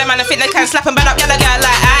think they're bad, a man think they can slap and bad up yellow girl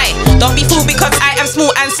like I. Don't be fooled because I am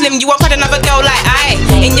small and slim. You won't find another girl like I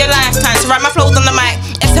in your lifetime. So write my flows on the mic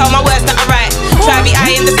and tell my words that I write. Try be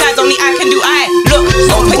I in the sides, only I can do I. Look,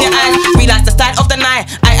 open your eyes, realize the side of the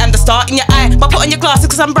night. I am the star in your eye, but put on your glasses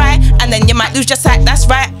cause I'm bright. And then you might lose your sight, that's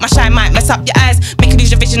right. My shine might mess up your eyes, make you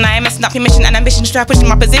lose your vision. I am messing up your mission and ambition. Try pushing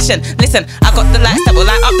my position. Listen, I got the lights that will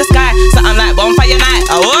light up the sky. So I'm like bonfire night.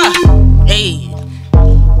 Oh, hey.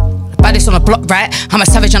 Baddest on the block, right? I'm a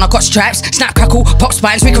savage and I got stripes. Snap, crackle, pop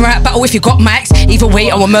spines. We can rap battle if you got mics. Either way,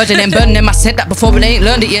 I will murder them, burn them. I said that before, but they ain't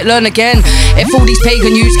learned it yet. Learn again. If all these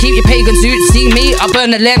pagan youths keep your pagan suits, see me, I burn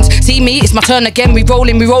the lens. See me, it's my turn again. We roll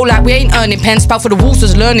like we ain't earning pence. Spout for the wolves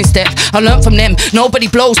as learning steps. I learned from them. Nobody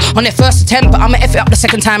blows on their first attempt, but I'ma F it up the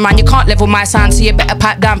second time, man. You can't level my sound, so you better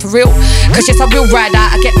pipe down for real. Cause yes, I will ride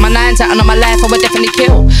out. I get my nines out, and on my life I will definitely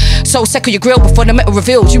kill. So second your grill before the metal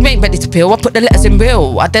reveals. You ain't ready to peel. I put the letters in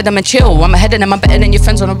real. I dead them and chill. I'm ahead of them. I'm better than your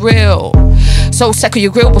friends on the real. So second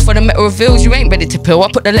your grill before the metal reveals. You ain't ready to peel. I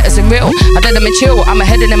put the letters in real. I dead them and chill. I'm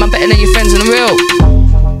ahead of them. I'm better than your friends on the real.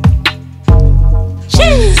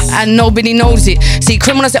 And nobody knows it. See,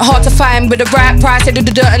 criminals are hard to find with the right price. They do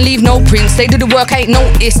the dirt and leave no prints. They do the work, ain't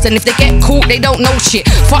noticed. And if they get caught, they don't know shit.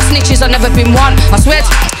 Fuck snitches, I've never been one. I swear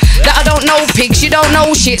that I don't know pigs. You don't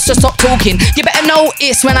know shit, so stop talking. You better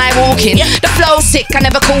notice when I walk in. The flow's sick, I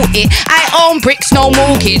never caught it. I own bricks, no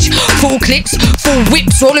mortgage. Full clips, full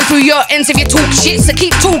whips, rolling through your ends if you talk shit, so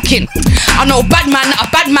keep talking. I know bad man, not a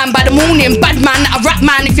bad man by the morning. Bad man, not a rap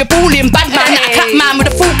man if you're balling. Bad man, not a clap man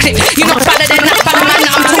with a full clip. You're not badder than that bad man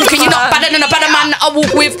that I'm talking. You're not badder than a badder man that I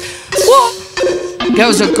walk with. What?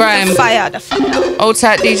 Girls of Grime. Fire, the fire. Old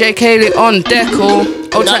tight DJ Kaylee on deck.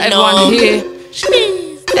 Old tight everyone here.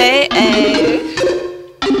 Hey.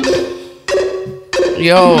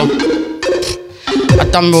 Yo. I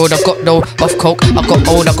done road, I got dough, off coke. I got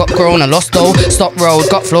old, I got grown, I lost dough. Stop road,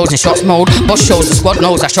 got flows and shots mode. Boss shows, the squad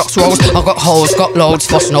knows, I shots rolls. I got hoes, got loads,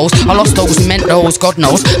 boss knows. I lost those, meant those, God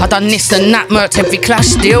knows. I done this and that, murked every clash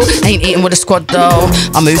still. Ain't eating with a squad though.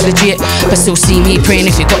 I move legit, but still see me praying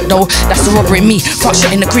if you got dough. That's the robbery in me, fuck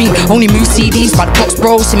shit in the green. Only move CDs by the box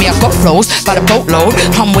bro. See me, I got flows by the boatload.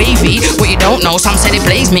 I'm wavy, what you don't know. Some say they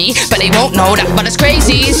blaze me, but they won't know that. But it's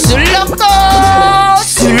crazy,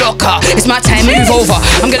 Sulaka, it's my time, move over.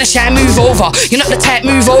 I'm gonna shine, move over. You're not the type,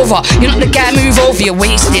 move over. You're not the guy, move over. You're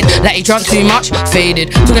wasted, like you drunk too much,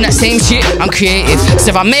 faded. Talking that same shit, I'm creative.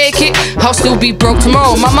 So if I make it, I'll still be broke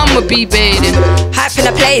tomorrow. My mum would be bathing. Hype in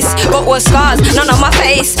a place, got all scars, none on my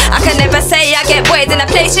face. I can never say I get boys in a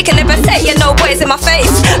place. You can never say you know boys in my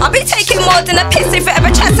face. I'll be taking more than a piss if it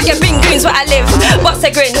ever chance to get bring goons where I live. What's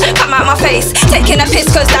a grin, come out my face. Taking a piss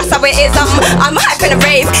cause that's how it is. I'm hype in a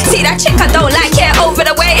rave. See that chick I don't like, yeah, over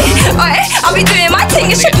the way. I'll be doing my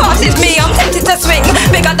thing if she passes me. I'm tempted to swing.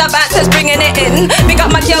 Big up the bouncers bringing it in. Big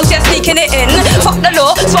up my girls just sneaking it in. Fuck the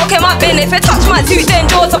law, smoking my bin. If it touch my tooth then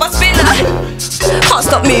doors of a spin. Can't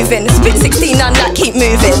stop moving. Spit 16 on that, keep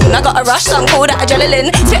moving. I got a rush, some call that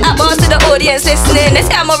adrenaline. Spit out bars to the audience listening. They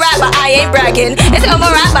say I'm alright but I ain't bragging. They say I'm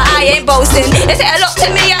alright but I ain't boasting. They say a lot to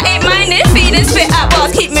me, I ain't minding. Feeling spit out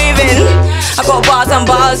bars, keep moving. I got bars and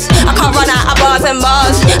bars, I can't run out of bars and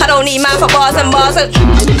bars. I don't need man for bars and bars.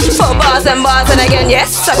 For bars and bars and again,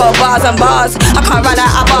 yes, I got bars and bars. I can't run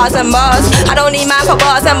out of bars and bars. I don't need man for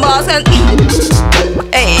bars and bars and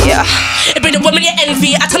hey. It bring the woman your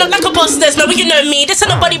envy. I turn up like a boss, there's no way you know me. This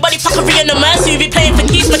ain't nobody fuckery and no mercy. We be playing for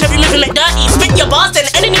keys, make every movement like dirty. Spit your bars then,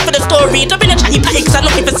 anything for the story. Don't be a chatty patty cause I'm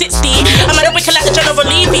looking for 60. I'm at a wicked like the General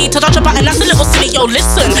Levy. To touch a button, that's a little silly, yo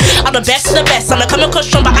listen. I'm the best of the best, I'm coming across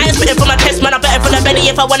strong but I ain't spitting from my chest. Man, I'm better from the belly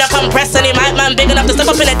if I wanna compress. And it might man big enough to step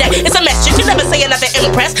up in the deck. It's a mess, you can never say another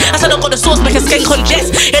impress. I said I got the sauce, make a skin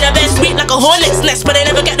congest. You're the best, sweet like a hornet's nest. But they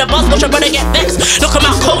never get the buzz, watch your brother get vexed. Look, I'm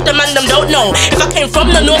out cold, the man them don't know. If I came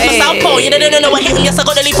from the north or south pole, you didn't know what hit him. Yes, I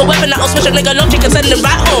got the lethal weapon that'll switch a nigga logic and send him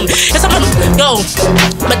right home. Yes, I'm yo,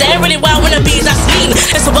 but they ain't really wild when the bees, that's lean.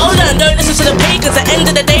 It's a well learned, don't listen to the pagans. At the end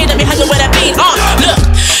of the day, they be hanging where they been. Look,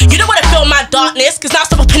 you don't wanna feel my darkness, cause now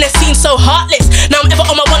stop up in the scene so heartless. Now I'm ever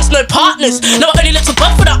on my ones, no partners. No, I only look to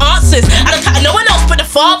God for the answers. I don't cut no one else but the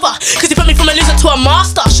father, cause he put me from a loser to a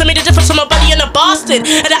master. Show me the difference from a buddy and a bastard.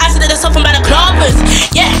 And the acid that suffered by the clovers.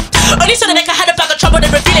 Yeah, only so that they can have a bag of trouble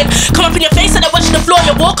they're revealing. Come up in your face and they're watching the floor.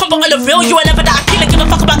 You walk on but on the real, you ain't never that appealing. Give a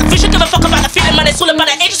fuck about the vision, give a fuck about the feeling. Man, it's all about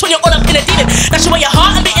the ages when you're all up in the dealing. That's you wear your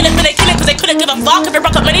heart and beating it for they killing. Cause they couldn't give a fuck if they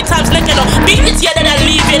rock up many times licking or beating it together and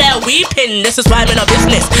leave you there weeping. This is why I'm in a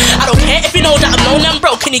business. I don't care if you know that I'm known and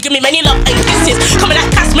broke. Can you give me many love and kisses? Coming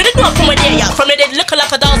like cast me the door from where they are. From me they look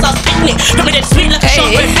like a doll's house picnic. From me they sweet like a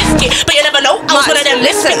shortbread biscuit. But you never know, I was one of them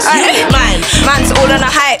misfits. You ain't mine. Man's all on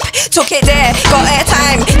a hype. Took it there, got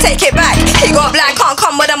airtime. Take it back. He got black, can't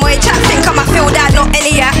come with a moy chat. Think I'ma feel that, not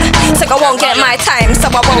any yet. So I won't get my time, so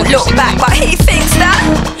I won't look back. But he thinks that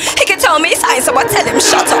he can tell me signs, so I tell him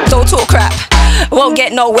shut up, don't talk crap. Won't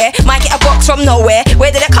get nowhere, might get a box from nowhere.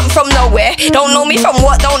 Where did it come from? Nowhere. Don't know me from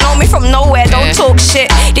what? Don't know me from nowhere. Don't talk shit.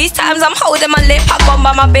 These times I'm holding my lip, I gone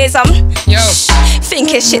by my biz. I'm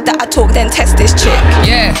thinking shit that I talk, then test this chick.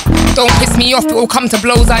 Yeah, don't piss me off, it will come to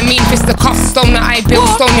blows. I mean, fist the cuff, stone that I build,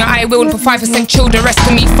 stone your I will. For 5% chill, the rest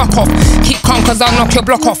of me fuck off. Keep calm cause I'll knock your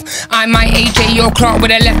block off. I'm my AJ, your Clark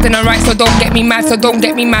with a left and a right. So don't get me mad,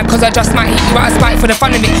 cause I just might hit you out of spite for the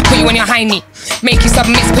fun of it. Put you on your high knee, make you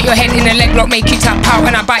submit, put your head in a leg lock, make you tap out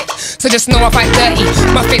and I bite. So just know I fight dirty.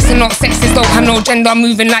 My face is not sexist, don't have no gender,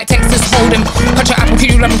 moving like Texas Hold'em. Cut your apple,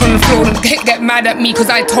 you run on the floor and get mad at me cause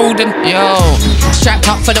I told him. Yo, strapped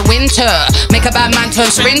up for the winter, make a bad man turn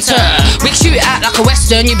sprinter. We shoot it out like a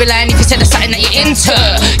western, you be lying if you said there's something that you're into.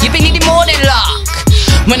 You be needing more than luck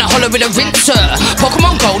when I holler with a rinser.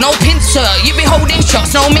 Pokemon Go, no pincer. You be holding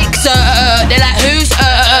shots, no mixer. They're like, who's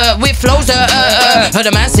with flows? Heard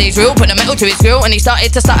a man say he's real, put the metal to his grill, and he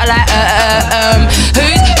started to stutter like,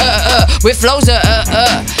 who's with flows?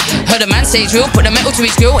 Heard a man say he's real, put the metal to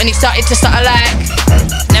his grill, and he started to stutter like.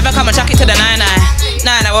 Never come and chuck it to the 9-9.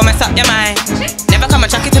 9-9 will mess up your mind. Never come and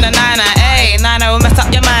chuck it to the 9-9. Hey, 9-9 will mess up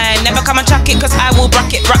your mind. Never come and chuck it, cause I will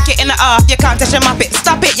rock it in the half. You can't touch your muppet.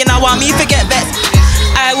 Stop it, you know what, me forget that.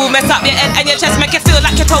 I will mess up your head and your chest, make you feel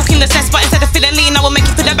like you're talking the cess. But instead of feeling lean, I will make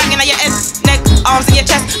you feel the banging of your head, neck, arms in your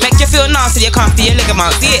chest, make you feel nasty, you can't feel your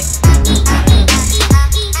ligaments. See it?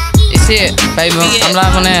 You see it, baby? I'm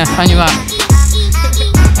live on air, find you out.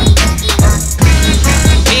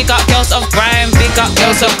 Big up girls of grime, big up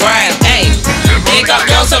girls of grime, hey. Big up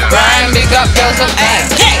girls of grime, big up girls of hey.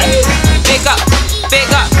 Big up Big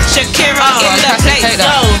up Shakira in the place. Take that.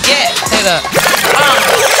 Yo, yeah. Say that.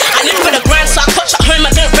 I live for the grind, so I clutch at home,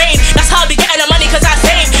 I don't rain. That's how I be getting the money, cause I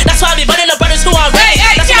save. That's why I be running the brothers who are rain.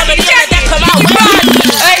 That's why I be on the deck, come out.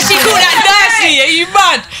 Hey, she called that Darcy, are you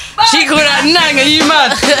mad? She called that Nang, are you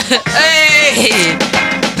mad? Hey.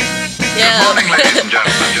 Yeah.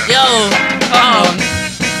 Yo.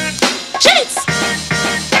 Cheats.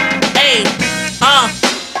 Hey.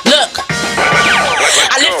 Look.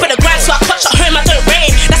 I live for the grind, so I clutch at home, I don't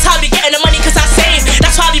rain. That's how I be getting the money, cause I save.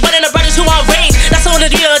 That's why I be running the brothers who are raised. That's all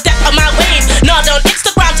the real depth of my wave. No, I don't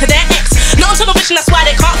Instagram to their ex. No television, that's why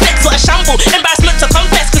they can't flex. What a shamble. Embarrassment to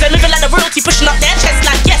confess, cause they're moving like the royalty, pushing up their chest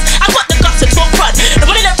like yes. I got the guts to talk crud. The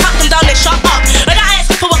money that tap them down, they shut up. When I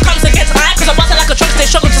ask for what comes against I, cause I wasn't like a drunk,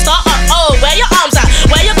 they struggle to start up. Oh, where your arms at?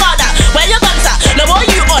 Where your guard at? Where your guns at? Now what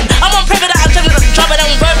are you on? I'm on private, I'm trying to trouble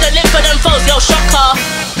them, road the live for them foes. Yo, shocker.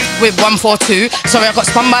 With 142, sorry I got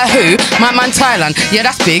spun by who? My man Thailand, yeah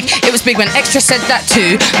that's big. It was big when Extra said that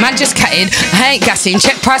too. Man just catted, I ain't gassing.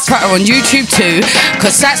 Check Price Fighter on YouTube too.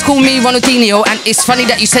 Cause Sats call me Ronaldinho, and it's funny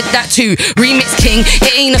that you said that too. Remix king,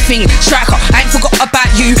 it ain't a thing. Striker, I ain't forgot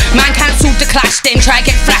about you. Man cancelled the clash, then try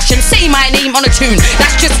get flash and say my name on a tune.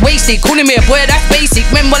 That's just wasted, calling me a boy, that's basic.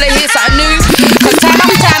 When will I hear something new? Cause time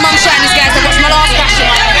after time I'm showing these guys to watch my last fashion.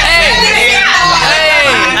 Hey,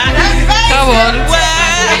 come on.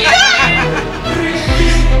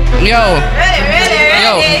 Yo.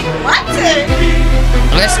 What?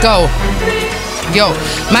 Let's go. Yo,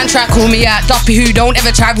 man try call me out. Duffy who don't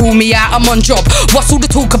ever try rule me out. I'm on job. What's all the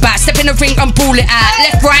talk about? Step in the ring and ball it out.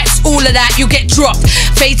 Left, right, all of that, you get dropped.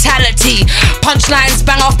 Fatality. Punchlines,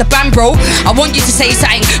 bang after bang, bro. I want you to say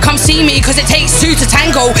something. Come see me, cause it takes two to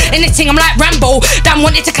tango. In this thing, I'm like Rambo. Damn,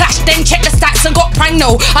 wanted to clash, then check the stats and got prang,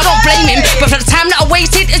 no. I don't blame him, but for the time that I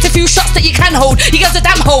wasted, it's a few shots that you can hold. He goes a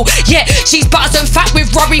damn hole. Yeah, she's butters and fat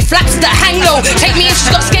with rubbery flaps that hang low. Take me in,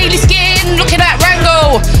 she's got scaly skin. Look at that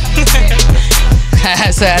Rango.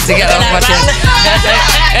 So I had to get off my chest.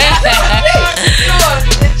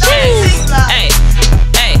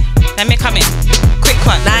 Hey, let me come in. Quick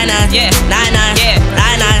one. Nine. Yeah. Nine. Yeah.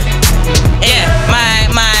 Yeah. My,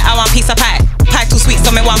 I want piece of pie. Pie too sweet,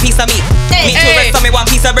 so me want piece of meat. Meat too red, so me want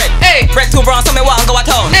piece of bread. Bread too brown, so me want go a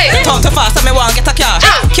town. Town too fast, so me want get a car.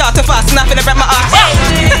 Car too fast, nothing to bread my ass.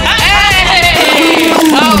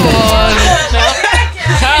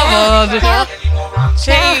 Come on.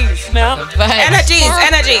 Jeez.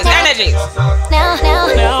 Energies. My.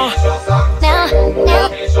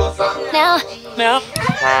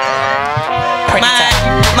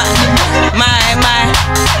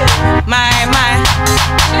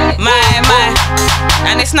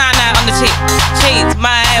 And it's 9 on the cheat. Cheese.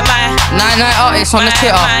 My. 9 artists on the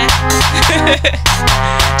Twitter.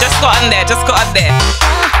 Just got on there.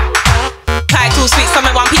 Pie too sweet, so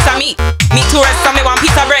me want piece of meat. Meat too red, so me want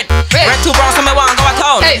piece of bread. Bread too brown, so me want go a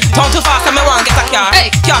town. Town too fast, so me want get a car.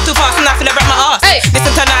 Car too fast, and I feel it break my ass.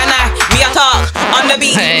 Listen to 9, me a talk on the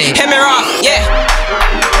beat. Hear me rock, yeah.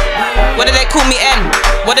 What did they call me N?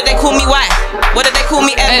 What did they call me Y? What did they call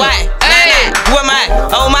me NY? Who am I?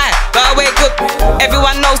 Oh my, got away good.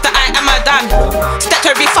 Everyone knows that I am a Dan. Step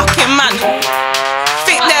to every fucking man.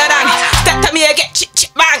 Think they're Dan. Step to me and get chit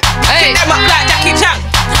bang. Pick them up like Jackie Chan.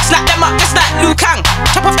 Slap them up just like Liu Kang.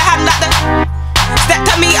 Chop off the hand like the. Step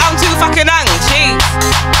to me, I'm too fucking ang. Jeez.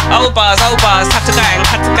 Old bars. Have to gang.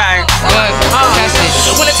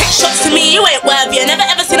 Wanna take shots to me, you ain't worthy. I never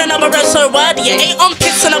ever seen another road so worthy. You ain't on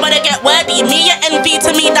piss, so nobody get worthy. Me, your envy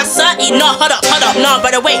to me, that's certain. No, hold up. No,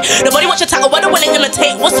 by the way, nobody watch your tackle, what I wanna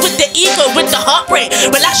imitate. What's with the ego, with the heartbreak?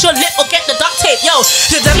 Relax your lip or get the duct tape. Yo,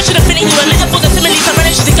 the damage should have finished you. And metaphors and similes are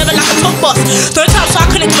running shit together like a top boss. Third time, so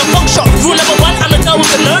I couldn't give a fuck shot. Rule number 1, I'm a girl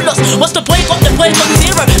with the no loss. What's the boy got? The boy got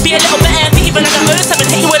 0. Be a little bit heavy, even at the 07.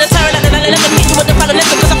 Hit you with a turn and then 11. Hit you with the final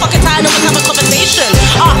lesson, cause I'm fucking tired of us having a conversation.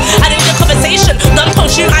 I didn't need a conversation. Done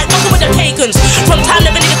post you, I ain't fucking with the pagans. From time,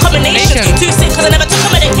 never need a combination. Too sick, cause I never took a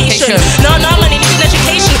medication. No, money, need an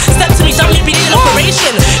education. Step to me, done me, be need an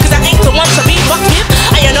operation. Cause I ain't the one to be fucked with.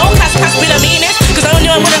 And you know, cash be the meanest. Cause I only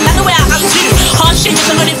know what the way I am too. Hard shit is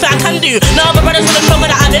the only thing I can do. No other brothers in the struggle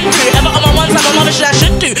that I've been through. Ever on my ones, I'm on my shit I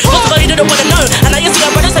should do. What's the girl you didn't wanna know? And now you see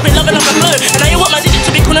your brothers have been loving on the phone. And now you want my digit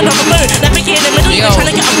to be calling on the phone. That Vicky in the middle, you been trying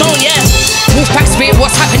to get a phone, yeah. Wolfpack spit,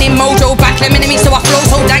 what's happening? Mojo back, them enemies, so I flow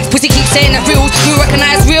so dank. Pussy keep saying that real, you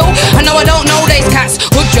recognize real. I know I don't know these cats,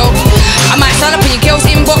 good joke. I might start up in your girl's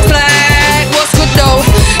inbox like, what's good though?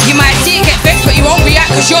 You might see it get vexed, but you won't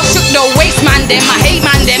react cause you're shook though. Waste man them, I hate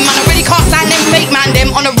man them, man I really can't stand them fake man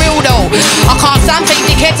them on the real though. I can't stand fake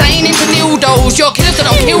dickheads, I ain't into dildos. You're killers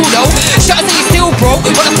that don't kill though. Shut up and you still broke,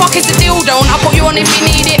 what the fuck is the deal though? I'll put you on if you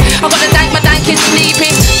need it. I got the dank, my dank is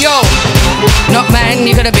sleeping, yo. not mine.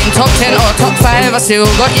 You could have been top 10 or top 5. I still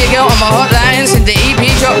got your girl on my hotline. Since the EP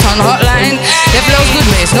dropped on hotline. Your flow's good,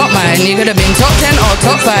 but it's not mine. You could have been top 10 or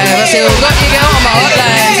top 5. I still got your girl on my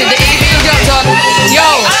hotline. Since the EP dropped on. Yo,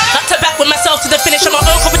 back to back with myself to the finish of my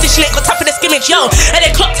own competition. Ain't got time for the skimmage, yo. And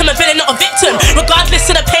they clocked I'm a villain, not a victim. Regardless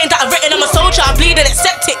of the pain that I've written, I'm a soldier. I bleed and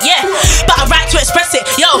accept it, yeah. But I right to express it,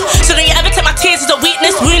 yo. So don't you ever take my tears as a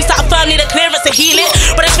weakness. Wounds that I firm need a clearance to heal it.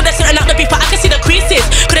 But it's for the sitting out the beef, but I can see the creases.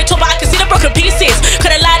 Could they talk, but I can see the broken pieces.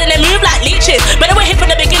 Could they lied and they move like leeches. But they were here from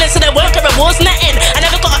the beginning, so they won't get rewards in the end. I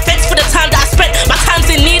never got offense for the time that I spent. My time's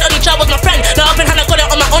in need, only job was my friend. Now I've been hand I got it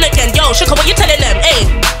on my own again. Yo, Sugar, what you telling them? Hey,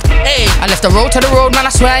 hey. I left the road to the road, man,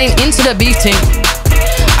 I swear I ain't into the beef thing.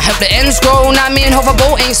 I hope the ends grow, now me and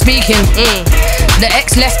Hoverboat ain't speaking. The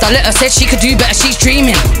ex left, I let her, said she could do better, she's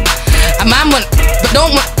dreaming. A man went, but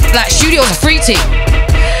don't want, like studio's a free team.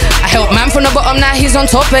 I helped man from the bottom, now he's on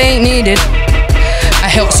top, I ain't needed. I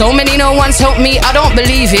helped so many, no one's helped me, I don't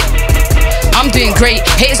believe it. I'm doing great,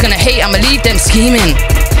 haters gonna hate, I'ma leave them scheming.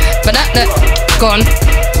 But that, gone.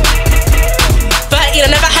 13, I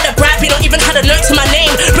never had a bribe, not even had a note to my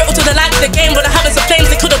name. Brittle to the light of the game, when I having some flames,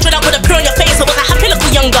 they could've drilled out with a pill on your face. I was a happy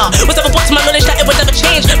little younger, was ever brought to my knowledge that it would never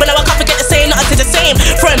change. But now I can't forget the same, nothing to the same.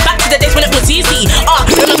 Throwing back to the days when it was easy.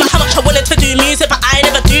 Remember how much I wanted to do music, but I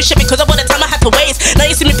never do shit because of all the time I had to waste. Now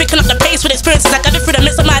you see me picking up the pace with experiences I gathered through the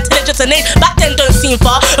midst of my intelligence and name. Back then don't seem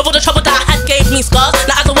far, of all the trouble that I had gave me scars.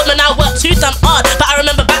 Now as a woman I work too damn hard, but I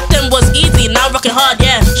remember back then was easy, now I'm rocking hard,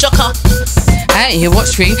 yeah, shocker. I ain't here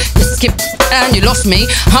watch free, just skip and you lost me.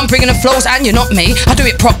 I'm bringing the flows and you're not me. I do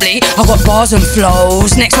it properly, I got bars and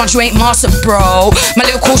flows. Next month you ain't master, bro. My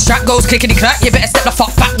little cool strap goes clickety clack. You better step the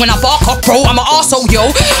fuck back when I bark up, bro. I'm an arsehole,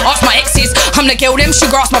 yo. Ask my exes, I'm the girl, them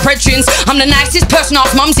sugar, ask my brethrens. I'm the nicest person,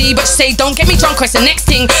 ask mumsy, but she say don't get me drunk, it's the next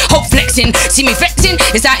thing. Hope flexing, see me flexing.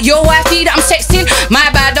 Is that your wifey that I'm sexting? My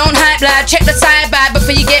bad, don't hype, lad. Check the side bad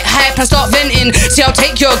before you get hype and start venting. See, I'll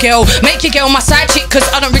take your girl, make your girl my side chick, cause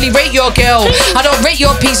I don't really rate your girl. I don't rate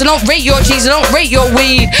your peas, I don't rate your cheese, I don't rate your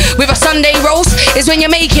weed. With a Sunday roast is when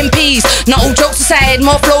you're making peas. Not all jokes aside,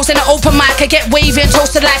 more flows in the open mic. I get wavy and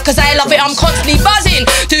toast to life cause I love it. I'm constantly buzzing,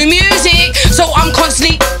 do music, so I'm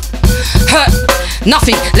constantly hurt.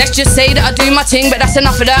 Nothing, let's just say that I do my thing, but that's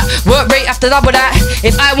enough of that. Work rate after double that.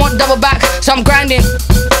 If I want double back, so I'm grinding.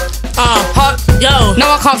 Hot, yo, no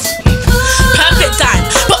I can't. Perfect time,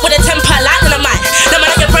 but with a temper light in the mind. Then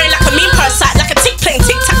man at your brain like a mean parasite, like a tick playing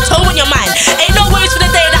tic-tac-toe in your mind. Ain't no worries for the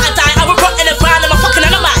day that I die. I will rot in the ground and my fucking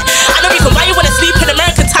animal. I know reason why you wanna sleep in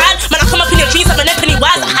American time. Man, I come up in your dreams, I'm an penny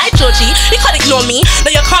wise. Hi Georgie, you can't ignore me. No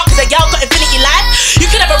you can't cause a girl got infinity life. You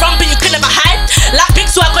can never run but you can never hide. Like big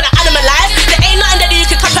so I got an animal life. There ain't nothing that you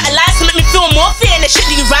can capitalize to make me feel more fear in the shit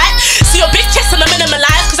that you write. See your big chest and I'm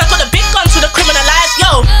minimalized cause I got a big gun to the criminalized.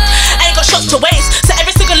 Yo, I ain't got shots to waste. So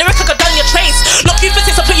every single lyric I got done your trace. Knock you for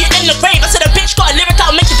 6, I'll put you in the grave. I said a bitch got a lyric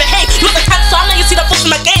that'll make you behave. You was a cancer, now you see the force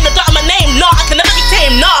in my game. The dot of my name, nah, I can never be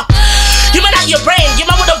tamed, nah. You man out your brain, you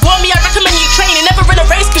man would've warned me, I recommend you train. You never in a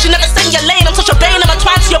race cause you never stay in your lane. I'm such a bane, I'm a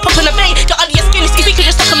twine to your pop in the vein. Get under your skin, it's easy cause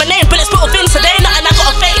you're stuck in my name. Bullets put a fin today, nothing I got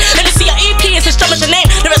a fake. Let me see your EP, it's as dumb as your name.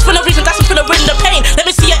 There is for no reason, that's for the wind, the pain. Let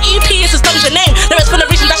me see your EP, it's as dumb as your name. There is for no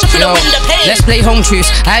reason, that's for the wind, the pain. Let's play home truths,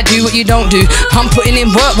 I do what you don't do. I'm putting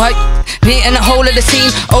in work, right? Me and the whole of the scene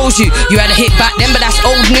owes you. You had a hit back then, but that's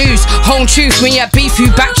old news. Home truth, when you had beef, who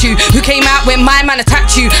backed you? Who came out when my man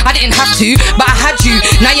attacked you? I didn't have to, but I had you.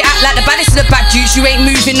 Now you act like the baddest of the bad dudes. You ain't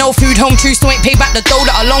moving, no food. Home truth, still ain't paid back the dough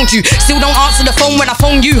that I loaned you. Still don't answer the phone when I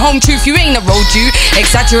phone you. Home truth, you ain't a road you.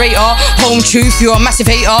 Exaggerator, home truth, you're a massive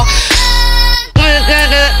hater.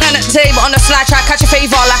 Table on the slide, try catch a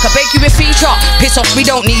favor like I beg you a feature. Piss off, we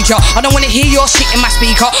don't need ya. I don't wanna hear your shit in my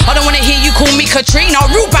speaker. I don't wanna hear you call me Katrina.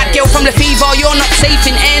 Rude bad girl from the fever. You're not safe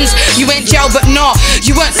in ends. You went jail, but nah,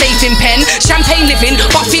 you weren't safe in pen. Champagne living,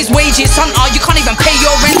 but fizz wages, son. You can't even pay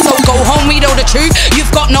your rent, so go home. We know the truth.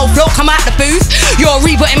 You've got no flow, come out the booth. You're a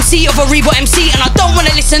Reba MC of a Reba MC, and I don't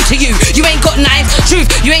wanna listen to you. You ain't got knives, truth.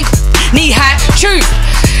 You ain't knee high, truth.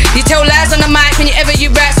 You tell lies on the mic whenever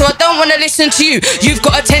you rap, so I don't wanna listen to you. You've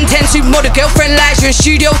got a 10-10 supermodel girlfriend lies. You're in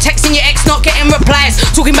studio texting your ex, not getting replies.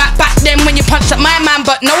 Talking about back then when you punched at my man,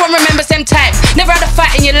 but no one remembers them times. Never had a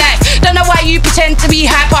fight in your life. Don't know why you pretend to be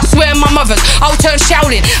hype. I swear my mother's, I'll turn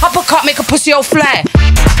Shaolin. Uppercut, make a pussy old fly.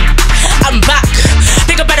 I'm back,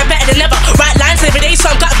 bigger, better than ever. Right lines every day,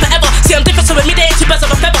 so I'm got forever. See, I'm different, so with me they ain't two birds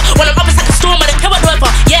of a feather. When I'm up, it's like a storm, I don't care what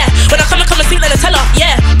weather. Yeah, when I come and sleep like a teller.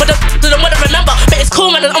 Yeah, but they don't wanna remember. But it's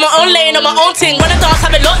cool, man, I'm on my own lane, on my own thing. When I dance,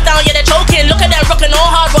 have it locked down, yeah, they're choking. Look at them rocking all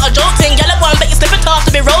hard, what a jolting. Yellow one, bet you slipping tough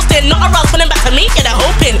to be roasting. Not a rouse, running back to me, yeah, they're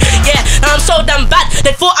hoping. Yeah, now I'm so damn bad.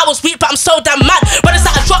 They thought I was weak, but I'm so damn mad. Brothers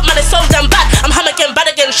that I drop, man, it's so damn bad. I'm ham again,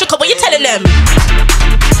 bad again. Sugar, what you telling them?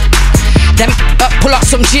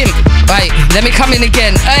 gym. Right, let me come in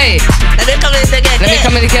again. Hey, Let me come in again. let me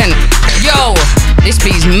come in again. Yo, this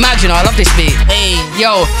beat's mad, you know. I love this beat. Hey.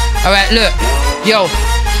 Yo, alright, look. Yo,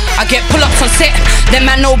 I get pull-ups on set, then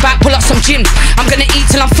man know back, pull up some gym. I'm gonna eat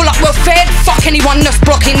till I'm full up, well fed. Fuck anyone that's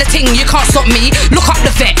blocking the thing, you can't stop me. Look up the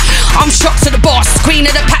vet, I'm shocked to the boss. Queen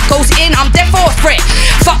of the pack goes in, I'm dead for a threat.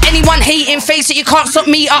 Fuck anyone hating, face it, you can't stop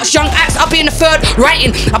me. Arch young acts, I'll be in the third, writing.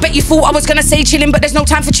 I bet you thought I was gonna say chilling, but there's no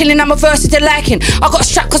time for chilling, I'm a verse they're liking. I got a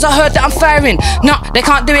strap cause I heard that I'm firing. Nah, they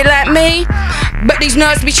can't do it like me, but these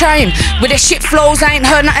nerds be trying. With their shit flows, I ain't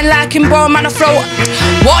heard nothing like him, bro, man, I flow.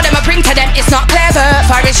 What them I bring to them, it's not clever.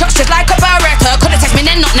 Firing shots just like a barretta. Couldn't test me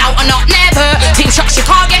then, not now or not never. Team shots, you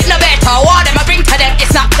can't get no better. What them I bring to them,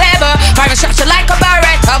 it's not clever. Firing shots just like a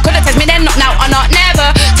barretta. Couldn't test me then, not now or not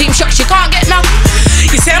never. Team shots, you can't get no.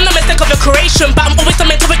 You say I'm the mistake of your creation, but I'm always the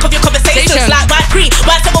main topic of your conversations. Like why pre,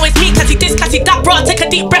 why is it always me? Cassie this, Cassie that, bro. Take a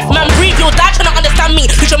deep breath, man, breathe. You'll die trying to understand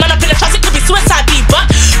me. Who's your man up in the trust? It could be suicide, beat, but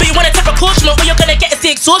you wanna take precaution. All you're gonna get is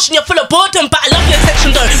the exhaustion. You're full of boredom, but I love your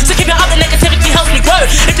attention though. So keep it up, the negativity helps me grow.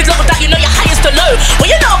 If you look at that, you know your highest to low. Well,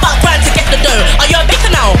 you know about grind to get the dough. Are you a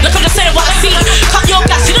baker now? Look, I'm just saying what I see. Cut your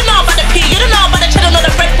gas, you don't know about the P, you don't know about the cheddar, not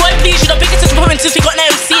the bread, boy. Please, you're the biggest disappointment since we got an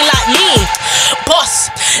MC like me. Boss,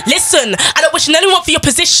 listen, I don't wish anyone for your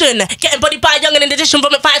position. Getting bodied by a young and in addition,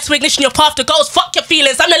 vomit fire to ignition. Your path to goals, fuck your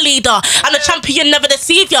feelings. I'm the leader, I'm the champion, never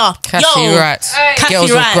deceive ya. Cassie Rytz, Cassie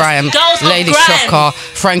Girls of Rytz. Grime, Girls of Lady Grime. Shocker,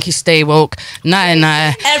 Frankie StayWoke, Nine,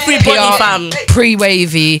 Everybody, fam.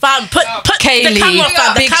 Pre-Wavy, Fam, put Kaylee, the camera,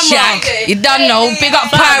 fam, the Big camera. Shaq, you done know. Big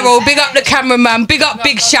up Pyro, big up the cameraman, big up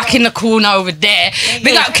Big Shaq in the corner over there.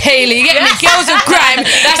 Big up Kaylee, getting the Girls of Grime.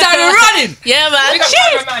 That's how we're running. Yeah, man. Big up,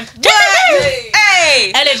 cameraman.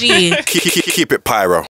 Hey, energy. Keep it pyro.